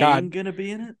mean, Kang God, gonna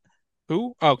be in it?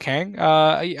 who? Oh, Kang.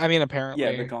 I mean, Yeah,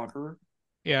 apparently, the Conqueror.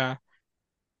 yeah.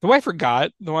 The one I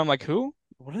forgot, the one I'm like, who?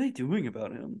 What are they doing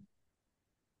about him?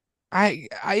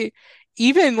 I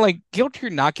even like guilty or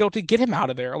not guilty, get him out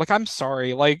of there. Like, I'm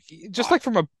sorry. Like, just like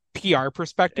from a PR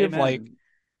perspective, Amen.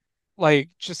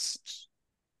 just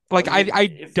like I mean, I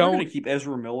if they're gonna don't. keep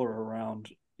Ezra Miller around,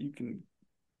 you can.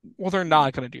 Well, they're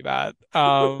not gonna do that.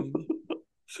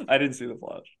 I didn't see the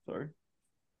Flash. Sorry.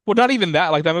 Well, not even that.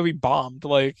 Like that movie bombed.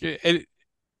 Like it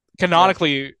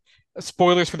canonically,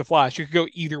 spoilers for the Flash. You could go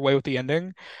either way with the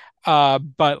ending.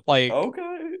 But like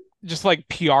Okay. just like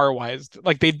PR wise,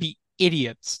 like they'd be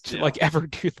idiots to Yeah. like ever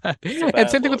do that. It's a And bad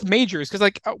same thing with look. Majors, because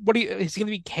like what do you is he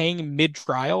gonna be Kang mid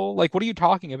trial? Like what are you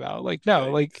talking about? Like no,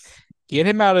 like Yikes. get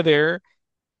him out of there.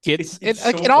 It's And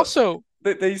like so and fun. also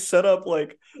They set up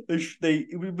like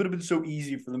It would have been so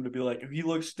easy for them to be like, he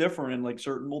looks different in like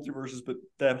certain multiverses, but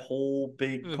that whole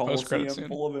big The post-credit coliseum scene.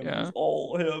 full of him was Yeah.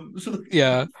 all him. So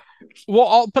Yeah.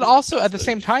 Well, but also at the fantastic.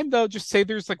 same time though, just say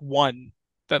there's like one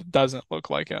that doesn't look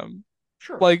like him.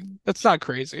 Sure. Like that's not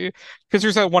crazy because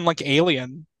there's that one like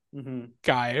alien Mm-hmm.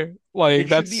 guy. Like It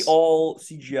should be that's all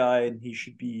CGI and he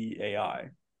should be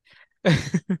AI.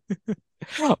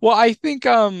 well, I think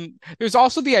there's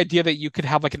also the idea that you could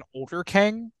have like an older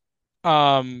Kang.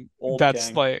 Old That's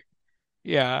Kang. like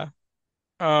yeah.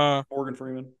 Uh Morgan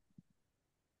Freeman.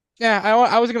 yeah,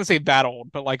 I was gonna say that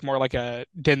old, but like more like a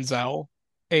Denzel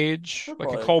age, They're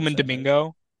like a probably like the Coleman same age.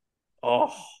 Domingo.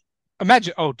 Oh,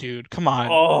 Imagine, oh dude, come on.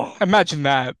 oh, Imagine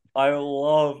that. I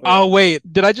love Oh him. wait,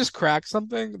 did I just crack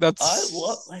something? I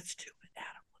love. That's Let's do it,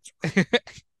 Adam.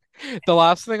 the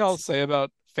last thing I'll say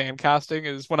about fan casting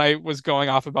is when I was going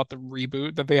off about the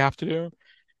reboot that they have to do.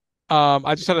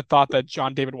 I just had a thought that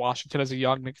John David Washington is a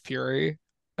young Nick Fury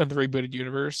in the rebooted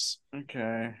universe,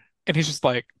 Okay. and he's just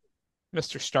like,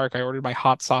 Mr. Stark, I ordered my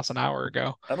hot sauce an hour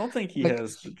ago. I don't think he Like,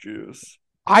 has the juice.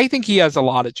 I think he has a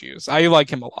lot of juice. I like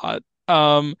him a lot.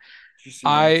 Did you see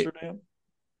I Amsterdam?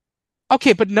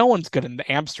 okay, but no one's good in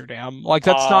Amsterdam. Like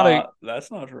that's not a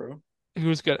That's not true.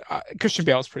 who's good. Christian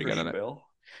Bale's pretty good in Christian it. Bale.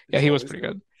 Yeah, He's he was always pretty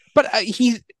good. good. But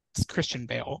it's Christian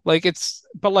Bale. Like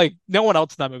but like no one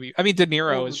else in that movie. I mean, De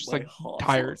Niro is Ordered just my like hot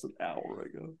tired. sauce an hour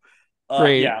ago.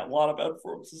 Great. Yeah, a lot of bad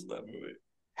performances in that movie.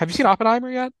 Have you seen Oppenheimer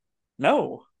yet?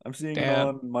 No, I'm seeing it Damn,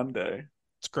 on Monday.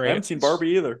 it's I great. haven't seen Barbie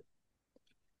either.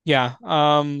 Yeah.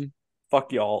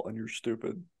 Fuck y'all and your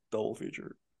stupid double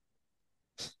feature.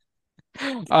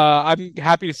 I'm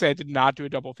happy to say I did not do a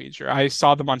double feature. I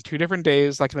saw them on two different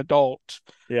days, like an adult.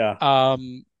 Yeah.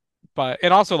 But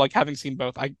and also like having seen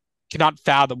both, I cannot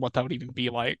fathom what that would even be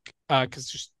like. Because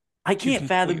just I two can't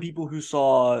fathom complete. people who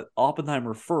saw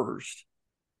Oppenheimer first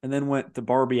and then went to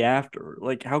Barbie after.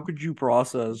 Like, how could you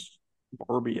process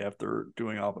Barbie after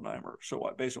doing Oppenheimer? So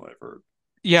what? Based on what I've heard.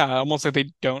 Yeah, almost like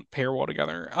they don't pair well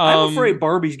together. I'm afraid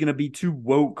Barbie's gonna be too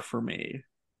woke for me.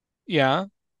 Yeah.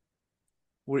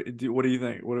 What do you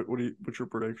think? What's your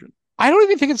prediction? I don't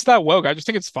even think it's that woke. I just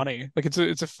think it's funny. Like it's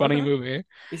a funny Okay. movie.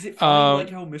 Is it funny like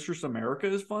Um, how Mistress America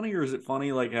is funny, or is it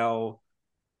funny like how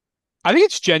I think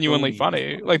it's genuinely Boney is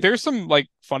funny. Like funny? there's some like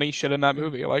funny shit in that Okay,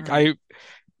 movie. all Like right.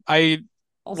 I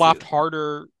I'll see laughed it.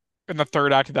 harder in the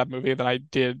third act of that movie than I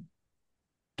did,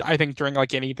 I think, during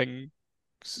like anything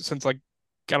since like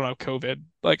I don't know, COVID.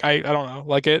 Like I don't know.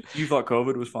 Like You thought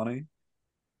COVID was funny?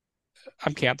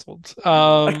 I'm canceled.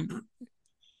 I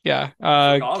Yeah.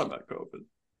 forgot about COVID.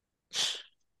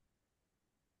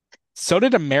 So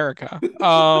did America.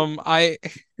 I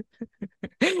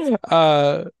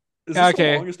uh Is this the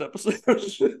okay. longest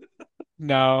episode?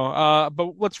 No.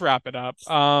 But let's wrap it up.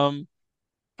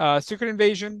 Secret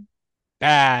Invasion,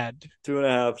 bad.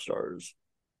 2.5 stars.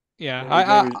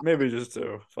 Yeah. Maybe just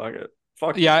two. Fuck it.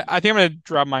 Fuck Yeah, you. I think I'm gonna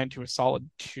drop mine to a solid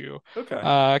two. Okay.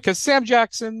 Because Sam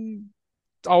Jackson,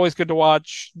 always good to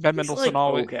watch. Ben He's Mendelsohn like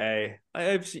always. okay.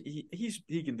 I've seen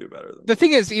he can do better than The this.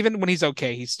 thing is, even when he's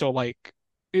okay, he's still like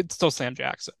it's still Sam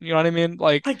Jackson. You know what I mean?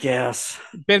 Like I guess.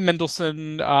 Ben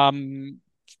Mendelsohn,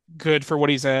 good for what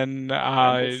he's in.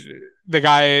 Mendels. The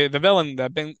guy, the villain,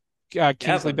 that Ben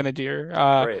Kingsley Gavin.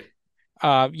 Benadir. Great.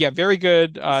 Yeah, very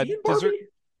good. Is he in Desert. Barbie?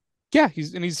 Yeah,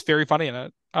 he's very funny in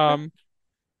it. Okay.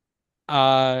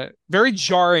 Very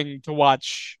jarring to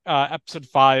watch episode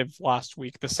 5 last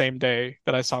week, the same day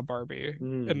that I saw Barbie,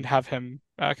 and have him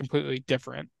completely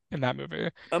different in that movie.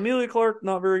 Amelia Clark,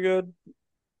 not very good.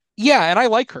 Yeah, and I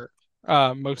like her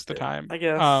most of the time. I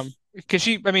guess. Because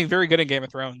I mean, very good in Game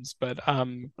of Thrones, but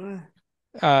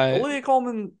Olivia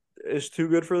Colman is too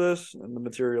good for this, and the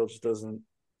material just doesn't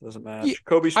match. yeah,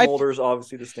 Kobe I Smulders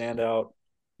obviously the standout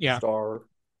yeah, star,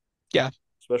 yeah.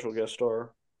 special guest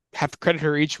star. Have to credit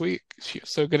her each week. She was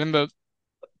so good in the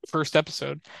first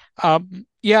episode.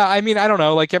 Yeah, I mean, I don't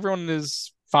know. Like everyone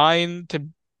is fine to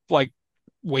like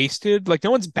wasted. Like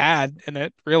no one's bad in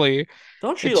it, really.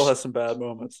 Don Cheadle It's has some bad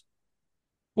moments.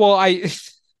 well, I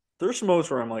There's some moments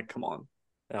where I'm like, come on,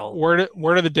 Al. word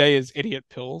of the day is idiot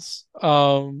pills.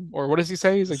 Or what does he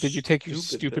say? He's like, did you take your Stupid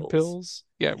stupid pills. pills?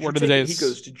 Yeah, Did you word of the take day it? He is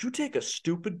goes, did you take a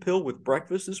stupid pill with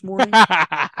breakfast this morning?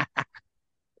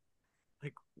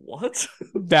 Like what?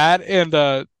 that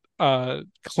and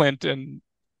Clint and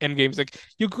Endgame's like,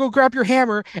 you go grab your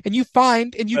hammer and you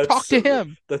find and you That's talk so to good.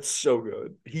 him. That's so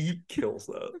good. He kills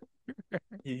that.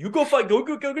 You go fight. Go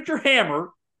get your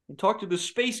hammer and talk to the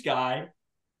space guy,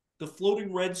 the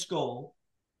floating red skull.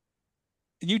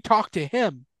 And you talk to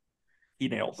him. He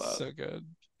nailed that. So good.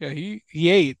 Yeah, he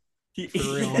ate He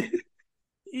for real.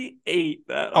 he ate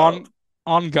that On up.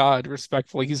 On God,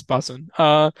 respectfully, he's buzzing.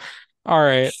 All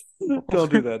right.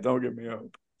 Don't do that. Don't give me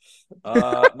hope.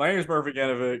 My name is Murphy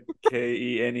Genovic,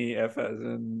 Kenef as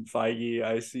in Feige,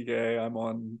 ICK. I'm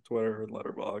on Twitter and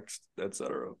Letterboxd,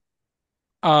 etc.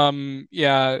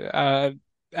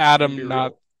 Adam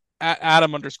not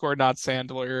Adam _ not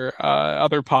Sandler.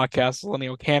 Other podcasts,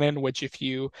 Lineal Canon, which if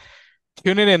you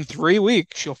tune in 3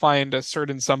 weeks, you'll find a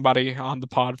certain somebody on the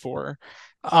pod for.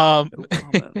 No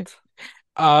comment.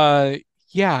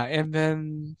 Yeah, and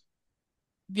then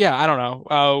I don't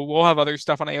know. We'll have other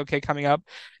stuff on AOK coming up.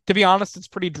 To be honest, it's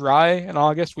pretty dry in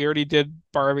August. We already did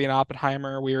Barbie and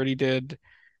Oppenheimer. We already did,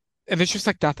 and there's just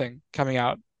like nothing coming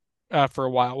out for a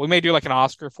while. We may do like an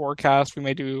Oscar forecast. We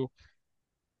may do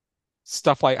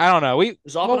stuff like, I don't know.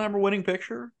 Is Oppenheimer winning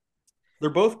picture? They're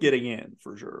both getting in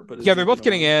for sure, but yeah, they're both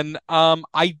getting in.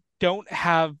 I don't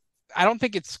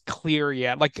think it's clear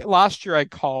yet. Like last year, I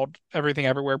called Everything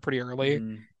Everywhere pretty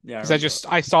early. Yeah, because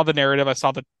I saw the narrative. I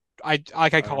saw I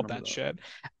called that shit.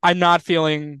 I'm not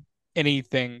feeling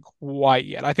anything quite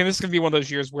yet. I think this is gonna be one of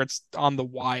those years where it's on the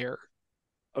wire.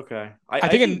 Okay, I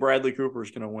think Bradley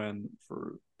Cooper's gonna win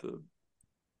for the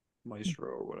Maestro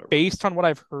or whatever. Based on what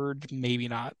I've heard, maybe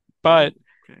not. But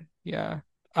okay. Yeah.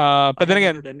 But then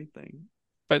again, anything.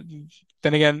 But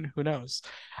then again, who knows?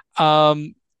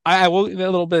 I will a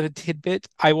little bit of a tidbit.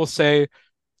 I will say,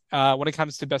 when it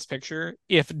comes to Best Picture,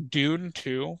 if Dune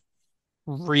 2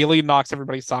 really knocks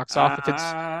everybody's socks off, if it's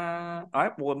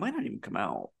it might not even come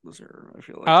out this year. I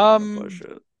feel like push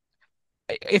it.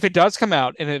 If it does come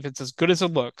out and if it's as good as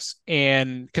it looks,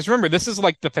 and because remember, this is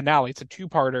like the finale, it's a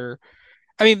 2-parter.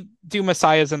 I mean, Dune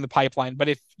Messiah's in the pipeline, but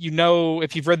if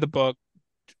you've read the book,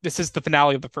 this is the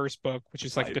finale of the first book, which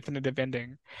is like a definitive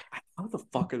ending. How the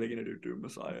fuck are they gonna do Dune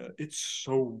Messiah? It's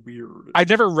so weird. I've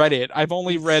never read it. I've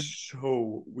only read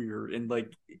so weird, and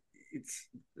like it's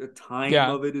the time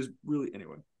of it is really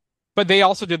anyway. But they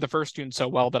also did the first Dune so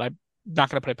well that I'm not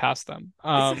gonna put it past them. It's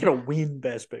not gonna win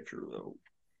Best Picture though.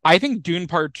 I think Dune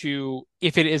Part 2,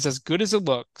 if it is as good as it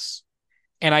looks,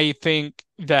 and I think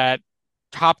that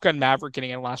Top Gun Maverick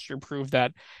getting in last year proved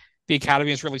that the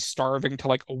Academy is really starving to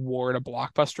like award a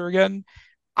blockbuster again.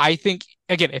 I think,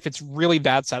 again, if it's really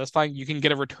that satisfying, you can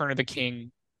get a Return of the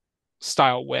King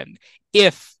style win.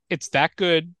 If it's that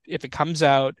good, if it comes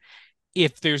out,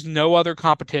 if there's no other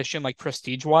competition like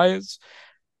prestige wise,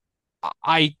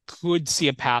 I could see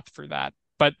a path for that.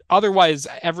 But otherwise,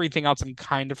 everything else I'm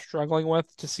kind of struggling with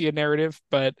to see a narrative.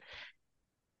 But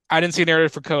I didn't see a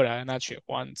narrative for Coda, and that shit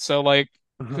won. So like,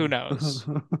 who knows?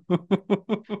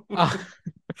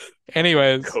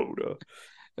 Anyways,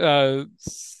 Coda,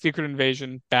 Secret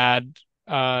Invasion bad,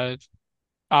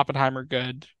 Oppenheimer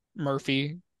good,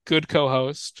 Murphy good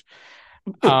co-host,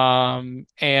 and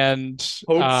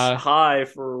hopes high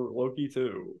for Loki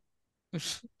 2.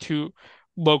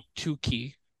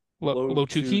 Lotuki.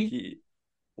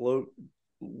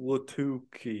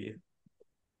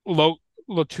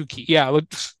 Yeah,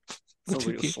 sounds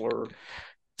like a slur.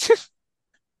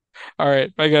 All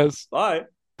right, bye guys. Bye.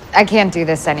 I can't do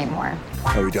this anymore.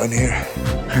 Are we done here?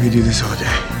 I could do this all day.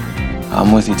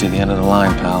 I'm with you to the end of the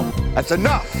line, pal. That's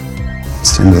enough.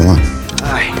 It's the end of the line.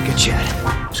 All right, good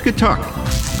chat. It's good talk.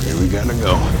 Here we gotta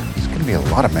go. There's gonna be a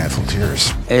lot of manful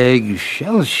tears.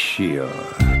 Excelsior.